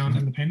lockdown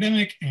and the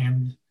pandemic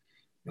and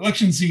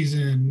election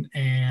season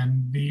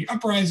and the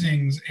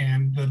uprisings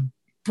and the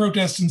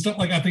protests and stuff,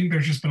 like I think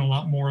there's just been a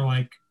lot more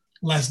like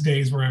less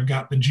days where I've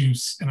got the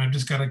juice and I've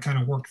just got to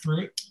kind of work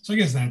through it. So I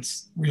guess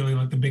that's really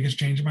like the biggest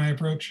change in my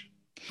approach.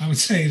 I would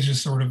say is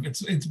just sort of,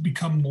 it's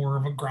become more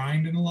of a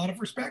grind in a lot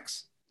of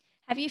respects.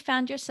 Have you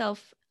found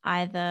yourself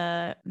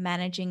either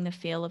managing the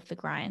feel of the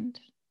grind,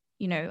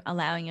 you know,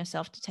 allowing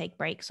yourself to take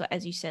breaks, or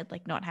as you said,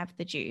 like not have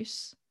the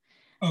juice?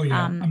 Oh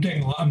yeah,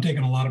 I'm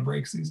taking a lot of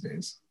breaks these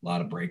days. A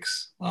lot of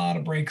breaks.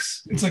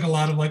 It's like a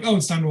lot of like, oh,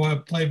 it's time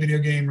to play a video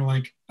game or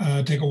like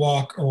take a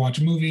walk or watch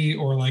a movie,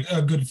 or like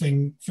a good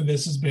thing for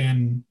this has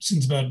been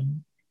since about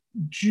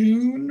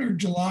June or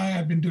July,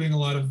 I've been doing a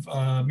lot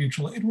of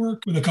mutual aid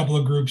work with a couple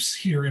of groups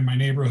here in my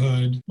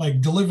neighborhood, like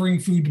delivering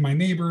food to my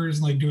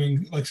neighbors, like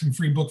doing like some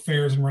free book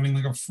fairs and running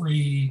like a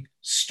free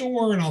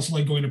store, and also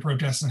like going to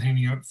protests and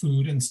handing out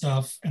food and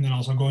stuff, and then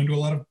also going to a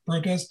lot of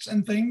protests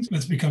and things.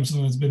 That's become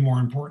something that's been more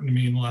important to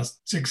me in the last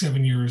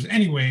 6-7 years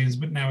anyways,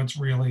 but now it's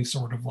really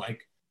sort of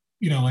like,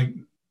 you know, like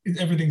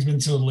everything's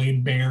been so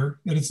laid bare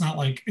that it's not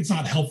like, it's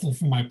not helpful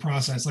for my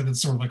process. Like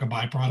it's sort of like a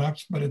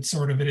byproduct, but it's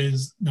sort of, it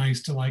is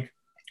nice to like,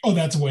 oh,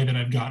 that's a way that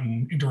I've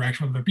gotten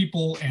interaction with other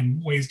people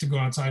and ways to go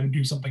outside and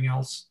do something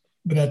else.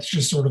 But that's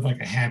just sort of like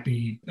a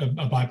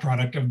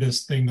byproduct of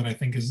this thing that I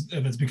think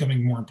that's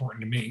becoming more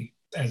important to me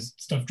as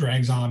stuff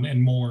drags on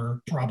and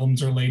more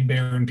problems are laid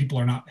bare and people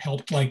are not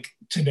helped. Like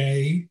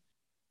today,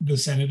 the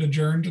Senate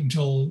adjourned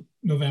until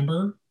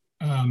November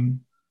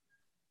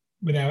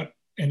without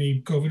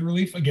any COVID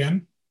relief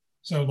again.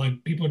 So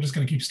like people are just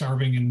going to keep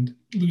starving and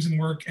losing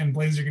work, and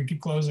places are going to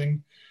keep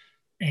closing.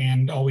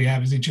 And all we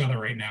have is each other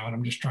right now. And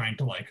I'm just trying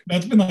to like,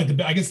 that's been like,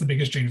 I guess the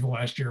biggest change of the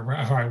last year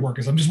how I work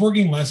is I'm just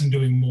working less and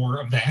doing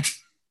more of that,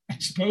 I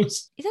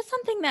suppose. Is that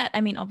something that, I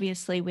mean,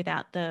 obviously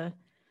without the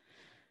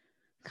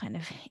kind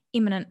of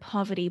imminent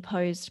poverty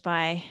posed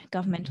by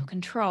governmental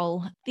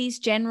control, these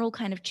general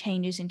kind of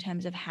changes in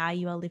terms of how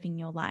you are living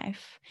your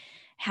life,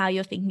 how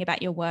you're thinking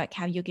about your work,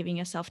 how you're giving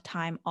yourself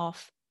time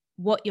off,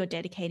 what you're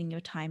dedicating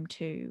your time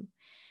to,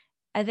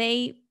 are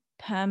they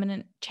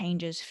permanent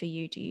changes for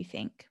you, do you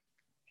think?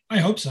 I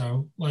hope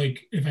so.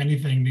 Like, if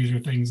anything, these are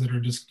things that are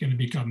just going to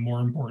become more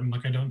important.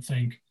 Like, I don't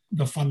think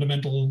the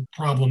fundamental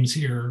problems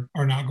here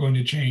are not going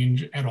to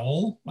change at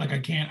all. Like,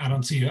 I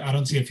don't see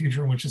a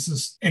future in which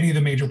any of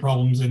the major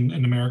problems in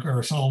America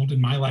are solved in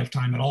my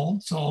lifetime at all.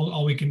 So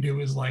all we can do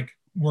is like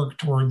work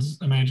towards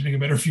imagining a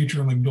better future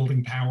and like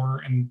building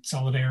power and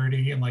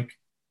solidarity and like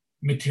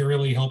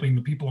materially helping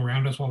the people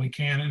around us while we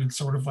can. And it's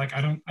sort of like,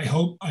 I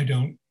hope I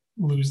don't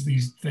lose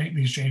these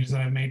changes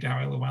that I've made to how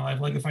I live my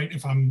life. Like,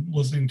 if I'm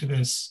listening to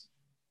this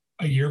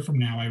a year from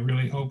now, I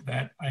really hope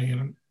that I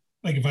haven't,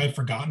 like, if I've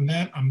forgotten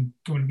that, I'm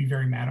going to be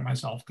very mad at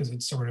myself, because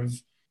it's sort of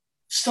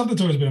stuff that's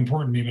always been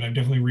important to me, but I've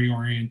definitely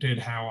reoriented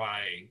how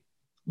I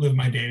live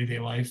my day-to-day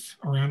life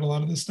around a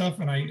lot of this stuff.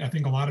 And I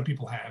think a lot of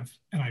people have,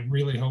 and I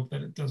really hope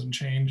that it doesn't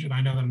change. And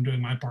I know that I'm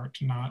doing my part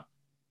to not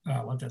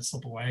let that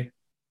slip away.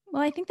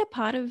 Well, I think that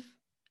part of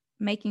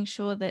making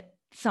sure that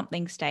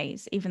something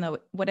stays, even though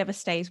whatever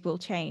stays will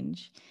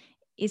change,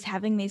 is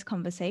having these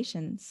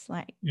conversations,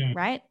 like,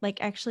 right?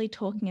 Like actually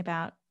talking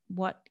about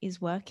what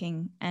is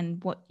working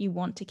and what you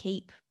want to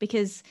keep.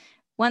 Because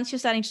once you're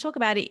starting to talk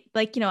about it,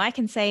 like, I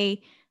can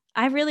say,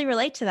 I really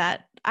relate to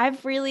that.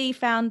 I've really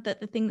found that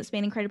the thing that's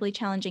been incredibly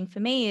challenging for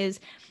me is,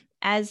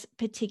 as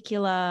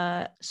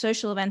particular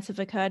social events have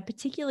occurred,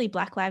 particularly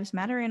Black Lives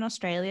Matter in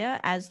Australia,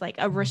 as like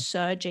a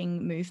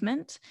resurging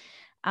movement,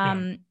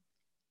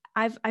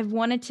 I've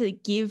wanted to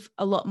give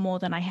a lot more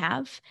than I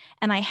have.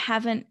 And I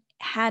haven't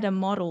had a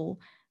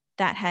model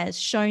that has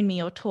shown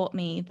me or taught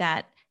me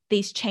that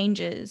these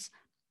changes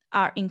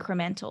are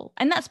incremental.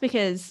 And that's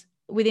because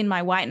within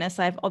my whiteness,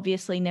 I've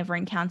obviously never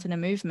encountered a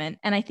movement.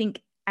 And I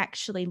think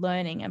actually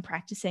learning and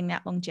practicing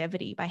that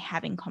longevity by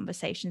having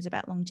conversations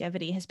about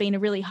longevity has been a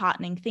really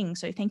heartening thing.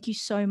 So thank you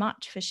so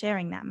much for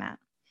sharing that, Matt.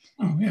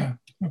 Oh, yeah,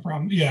 no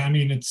problem. Yeah, I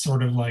mean, it's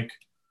sort of like,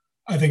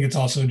 I think it's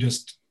also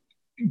just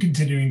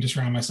continuing to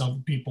surround myself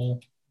with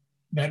people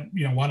that,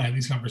 want to have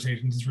these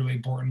conversations is really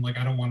important. Like,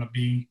 I don't want to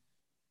be,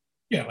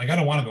 I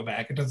don't want to go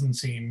back.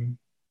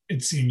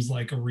 It seems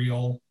like a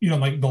real,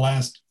 like the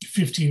last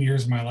 15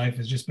 years of my life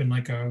has just been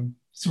like a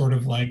sort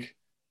of like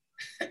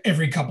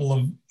every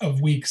couple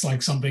of weeks,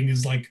 like something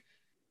is like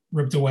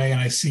ripped away and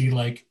I see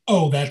like,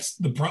 oh, that's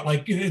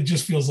like, it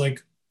just feels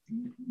like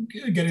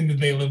getting the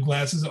They Live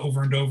glasses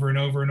over and over and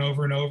over and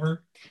over and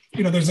over.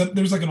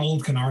 There's like an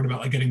old canard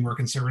about like getting more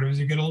conservative as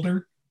you get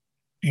older.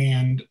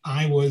 And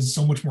I was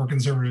so much more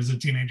conservative as a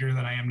teenager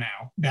than I am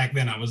now. Back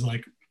then I was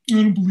like, I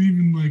don't believe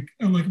in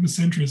I'm like a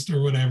centrist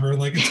or whatever.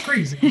 Like, it's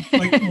crazy.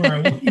 Like,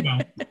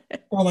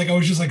 or like I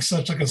was just like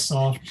such like a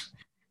soft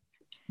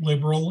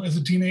liberal as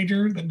a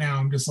teenager that now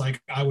I'm just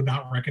like, I would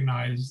not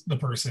recognize the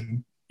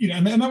person,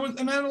 and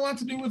that had a lot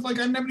to do with like,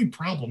 I didn't have any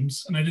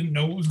problems and I didn't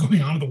know what was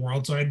going on in the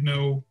world. So I had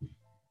no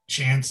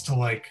chance to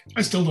like,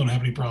 I still don't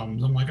have any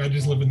problems. I'm like, I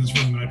just live in this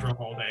room and I drink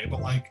all day.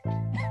 But like,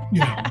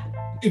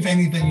 if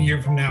anything, a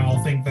year from now,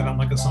 I'll think that I'm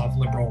like a soft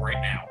liberal right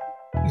now,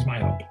 is my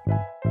hope.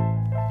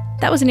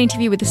 That was an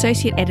interview with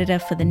Associate Editor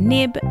for The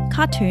Nib,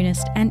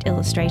 cartoonist and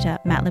illustrator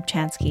Matt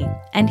Lubchansky.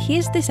 And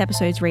here's this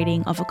episode's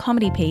reading of a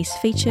comedy piece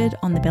featured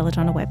on the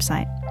Belladonna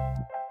website.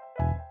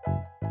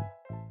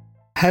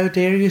 How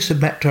Dare You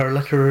Submit to Our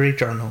Literary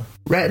Journal?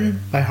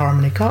 Written by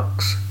Harmony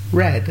Cox,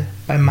 read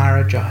by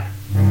Mara Joy.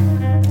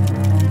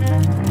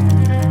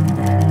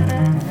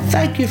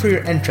 Thank you for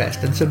your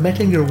interest in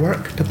submitting your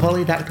work to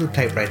Polydactyl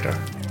Typewriter.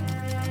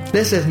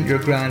 This isn't your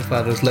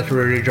grandfather's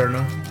literary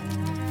journal.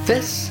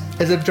 This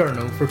is a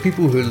journal for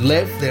people who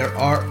live their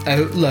art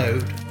out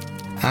loud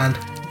and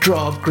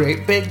draw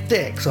great big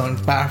dicks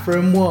on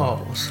bathroom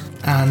walls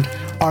and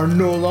are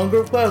no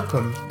longer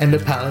welcome in the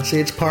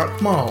Palisades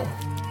Park Mall.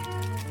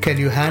 Can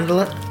you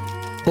handle it,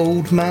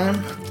 old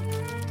man?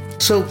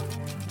 So,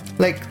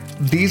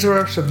 these are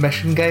our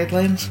submission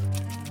guidelines?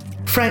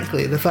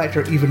 Frankly, the fact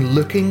you're even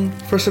looking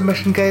for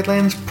submission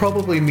guidelines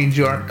probably means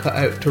you aren't cut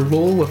out to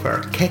roll with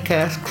our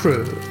kick-ass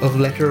crew of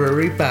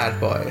literary bad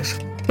boys.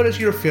 But it's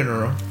your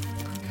funeral.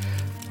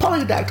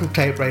 Polydactyl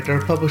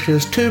Typewriter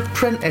publishes 2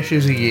 print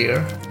issues a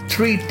year,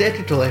 3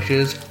 digital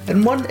issues,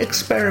 and 1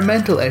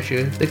 experimental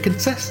issue that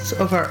consists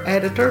of our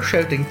editor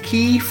shouting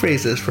key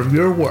phrases from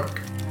your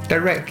work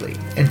directly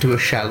into a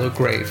shallow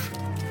grave.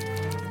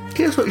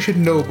 Here's what you should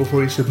know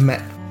before you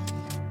submit.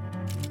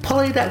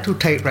 Polydactyl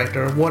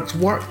Typewriter wants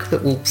work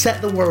that will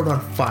set the world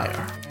on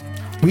fire.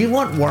 We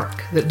want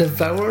work that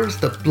devours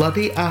the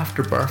bloody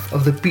afterbirth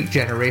of the Beat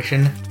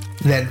Generation,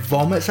 then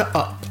vomits it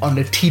up on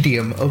the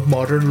tedium of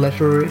modern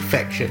literary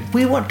fiction.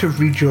 We want to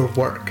read your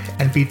work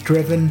and be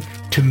driven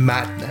to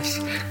madness,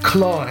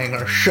 clawing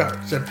our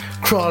shirts and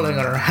crawling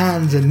on our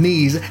hands and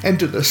knees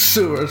into the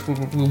sewers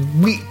where we'll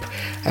weep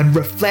and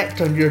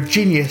reflect on your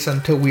genius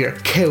until we are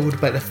killed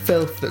by the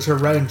filth that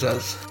surrounds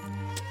us.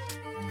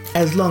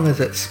 As long as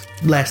it's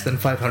less than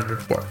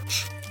 500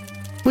 words.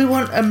 We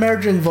want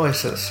emerging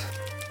voices.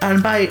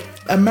 And by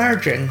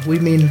emerging, we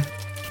mean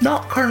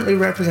not currently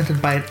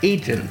represented by an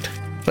agent,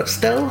 but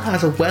still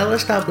has a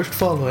well-established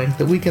following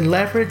that we can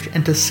leverage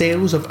into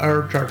sales of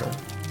our journal.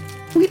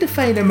 We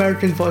define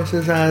emerging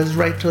voices as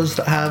writers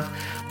that have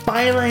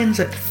bylines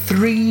at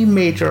 3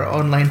 major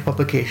online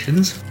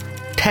publications,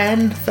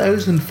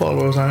 10,000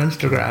 followers on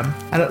Instagram,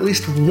 and at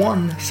least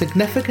 1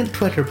 significant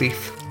Twitter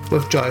beef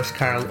with Joyce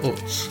Carol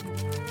Oates.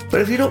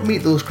 But if you don't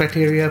meet those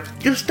criteria,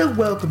 you're still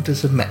welcome to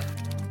submit.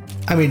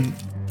 I mean,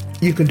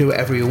 you can do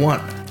whatever you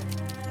want.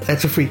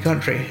 It's a free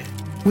country.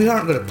 We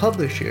aren't going to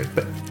publish you,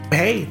 but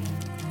hey,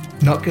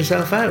 knock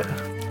yourself out.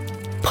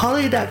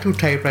 Polydactyl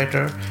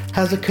Typewriter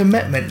has a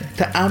commitment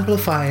to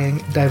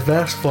amplifying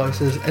diverse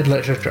voices in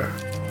literature.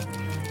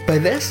 By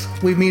this,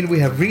 we mean we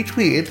have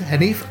retweeted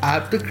Hanif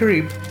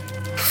Abdelkarim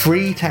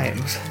 3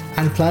 times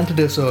and plan to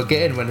do so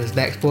again when his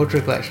next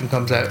poetry collection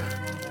comes out.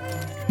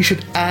 You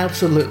should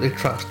absolutely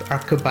trust our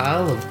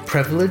cabal of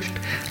privileged,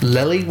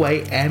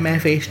 lily-white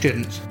MFA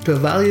students to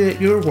evaluate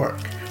your work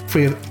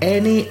free of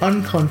any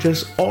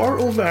unconscious or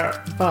overt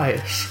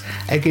bias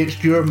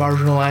against your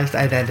marginalised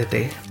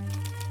identity.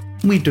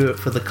 We do it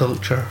for the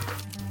culture.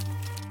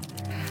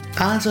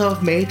 As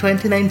of May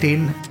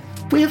 2019,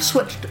 we have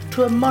switched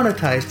to a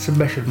monetized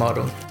submission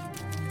model.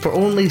 For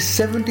only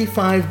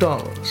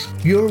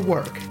 $75, your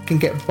work can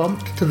get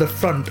bumped to the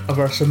front of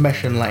our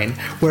submission line,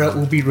 where it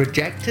will be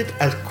rejected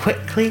as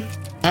quickly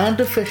and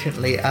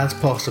efficiently as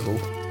possible.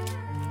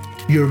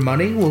 Your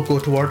money will go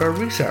toward our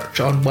research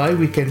on why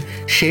we can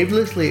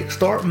shamelessly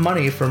extort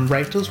money from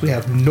writers we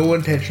have no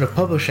intention of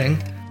publishing,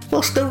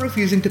 while still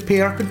refusing to pay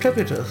our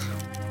contributors.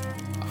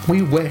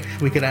 We wish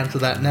we could answer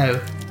that now,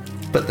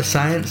 but the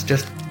science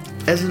just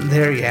isn't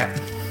there yet.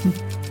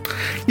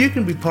 You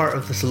can be part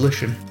of the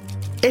solution.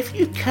 If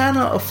you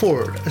cannot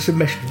afford a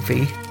submission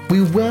fee,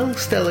 we will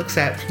still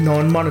accept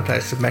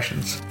non-monetized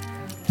submissions.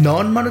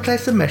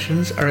 Non-monetized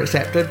submissions are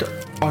accepted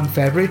on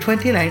February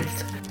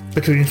 29th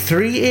between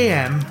 3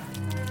 AM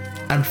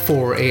and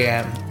 4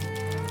 AM.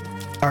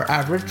 Our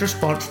average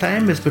response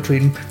time is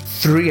between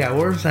 3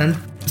 hours and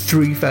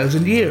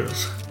 3,000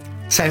 years.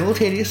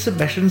 Simultaneous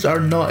submissions are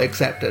not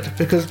accepted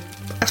because,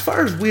 as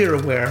far as we're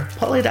aware,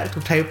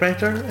 Polydactyl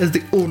Typewriter is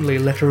the only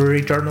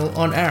literary journal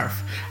on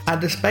Earth,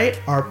 and despite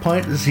our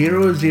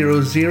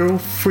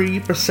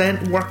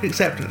 0.0003% work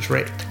acceptance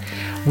rate,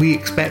 we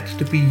expect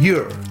to be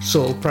your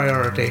sole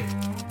priority.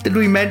 Did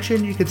we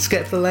mention you could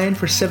skip the line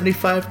for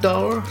 $75?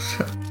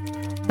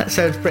 That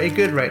sounds pretty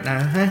good right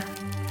now, huh?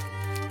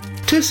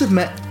 To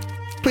submit,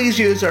 please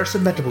use our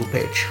submittable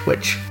page,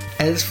 which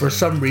is for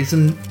some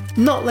reason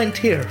not linked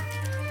here.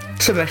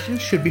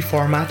 Submissions should be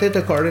formatted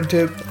according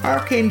to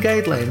arcane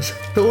guidelines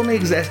that only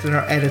exist in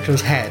our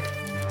editor's head,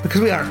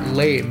 because we aren't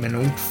lame and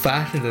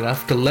old-fashioned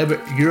enough to limit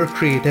your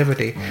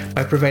creativity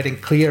by providing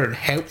clear and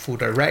helpful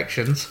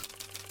directions.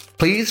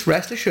 Please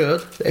rest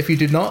assured that if you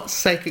do not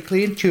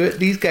psychically intuit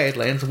these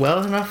guidelines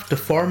well enough to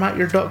format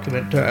your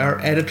document to our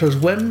editor's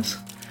whims,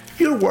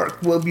 your work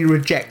will be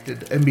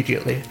rejected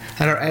immediately,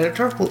 and our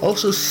editor will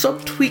also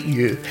subtweet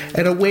you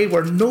in a way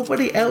where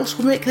nobody else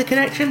will make the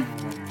connection,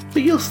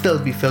 but you'll still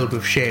be filled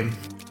with shame.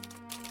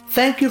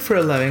 Thank you for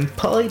allowing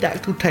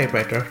Polydactyl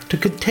Typewriter to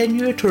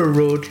continue to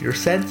erode your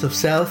sense of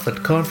self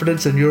and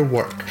confidence in your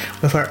work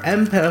with our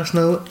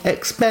impersonal,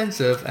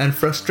 expensive and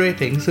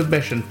frustrating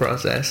submission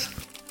process.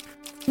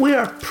 We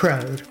are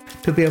proud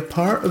to be a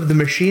part of the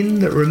machine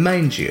that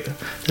reminds you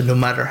that no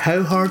matter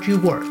how hard you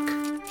work,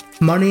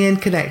 money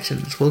and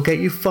connections will get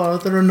you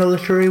farther in the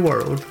literary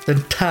world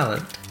than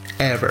talent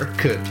ever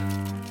could.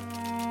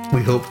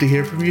 We hope to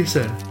hear from you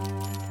soon.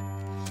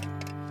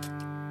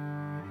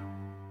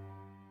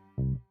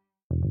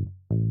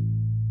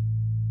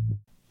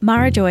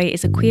 Mara Joy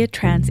is a queer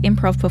trans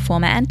improv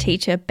performer and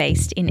teacher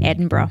based in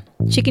Edinburgh.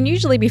 She can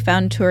usually be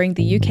found touring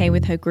the UK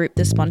with her group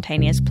The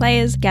Spontaneous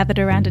Players, gathered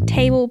around a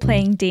table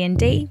playing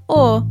D&D,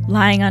 or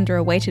lying under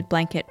a weighted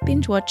blanket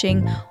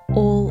binge-watching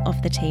all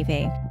of the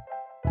TV.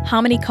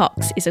 Harmony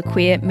Cox is a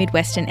queer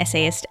Midwestern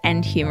essayist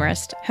and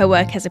humorist. Her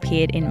work has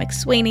appeared in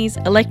McSweeney's,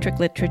 Electric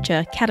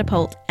Literature,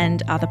 Catapult,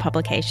 and other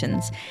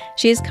publications.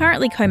 She is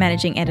currently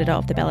co-managing editor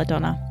of The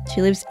Belladonna.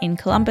 She lives in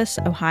Columbus,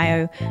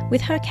 Ohio,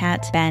 with her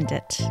cat,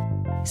 Bandit.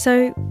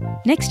 So,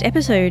 next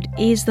episode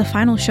is the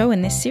final show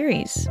in this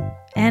series,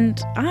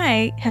 and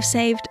I have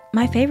saved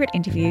my favourite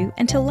interview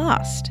until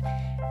last.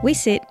 We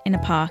sit in a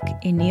park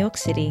in New York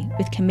City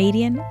with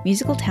comedian,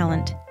 musical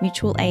talent,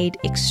 mutual aid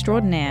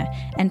extraordinaire,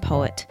 and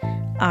poet,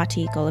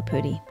 Arti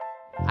Golapudi.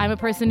 I'm a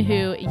person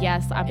who,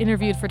 yes, I'm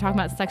interviewed for talking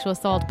about sexual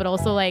assault, but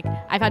also, like,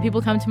 I've had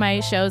people come to my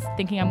shows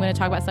thinking I'm going to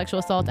talk about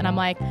sexual assault, and I'm,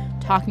 like,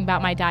 talking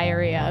about my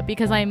diarrhea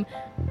because I'm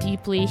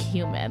deeply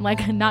human.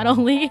 Like, not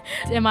only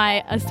am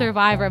I a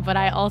survivor, but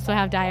I also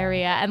have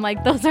diarrhea, and,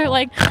 like, those are,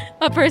 like,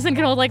 a person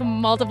can hold, like,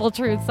 multiple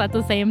truths at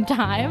the same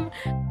time.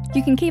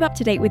 You can keep up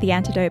to date with The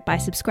Antidote by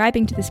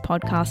subscribing to this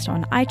podcast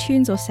on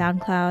iTunes or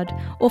SoundCloud,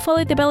 or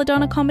follow The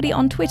Belladonna Comedy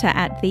on Twitter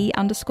at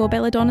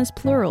 @the_Belladonnas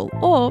plural,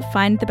 or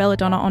find The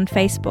Belladonna on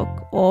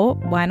Facebook, or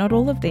why not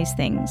all of these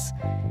things?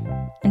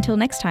 Until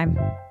next time.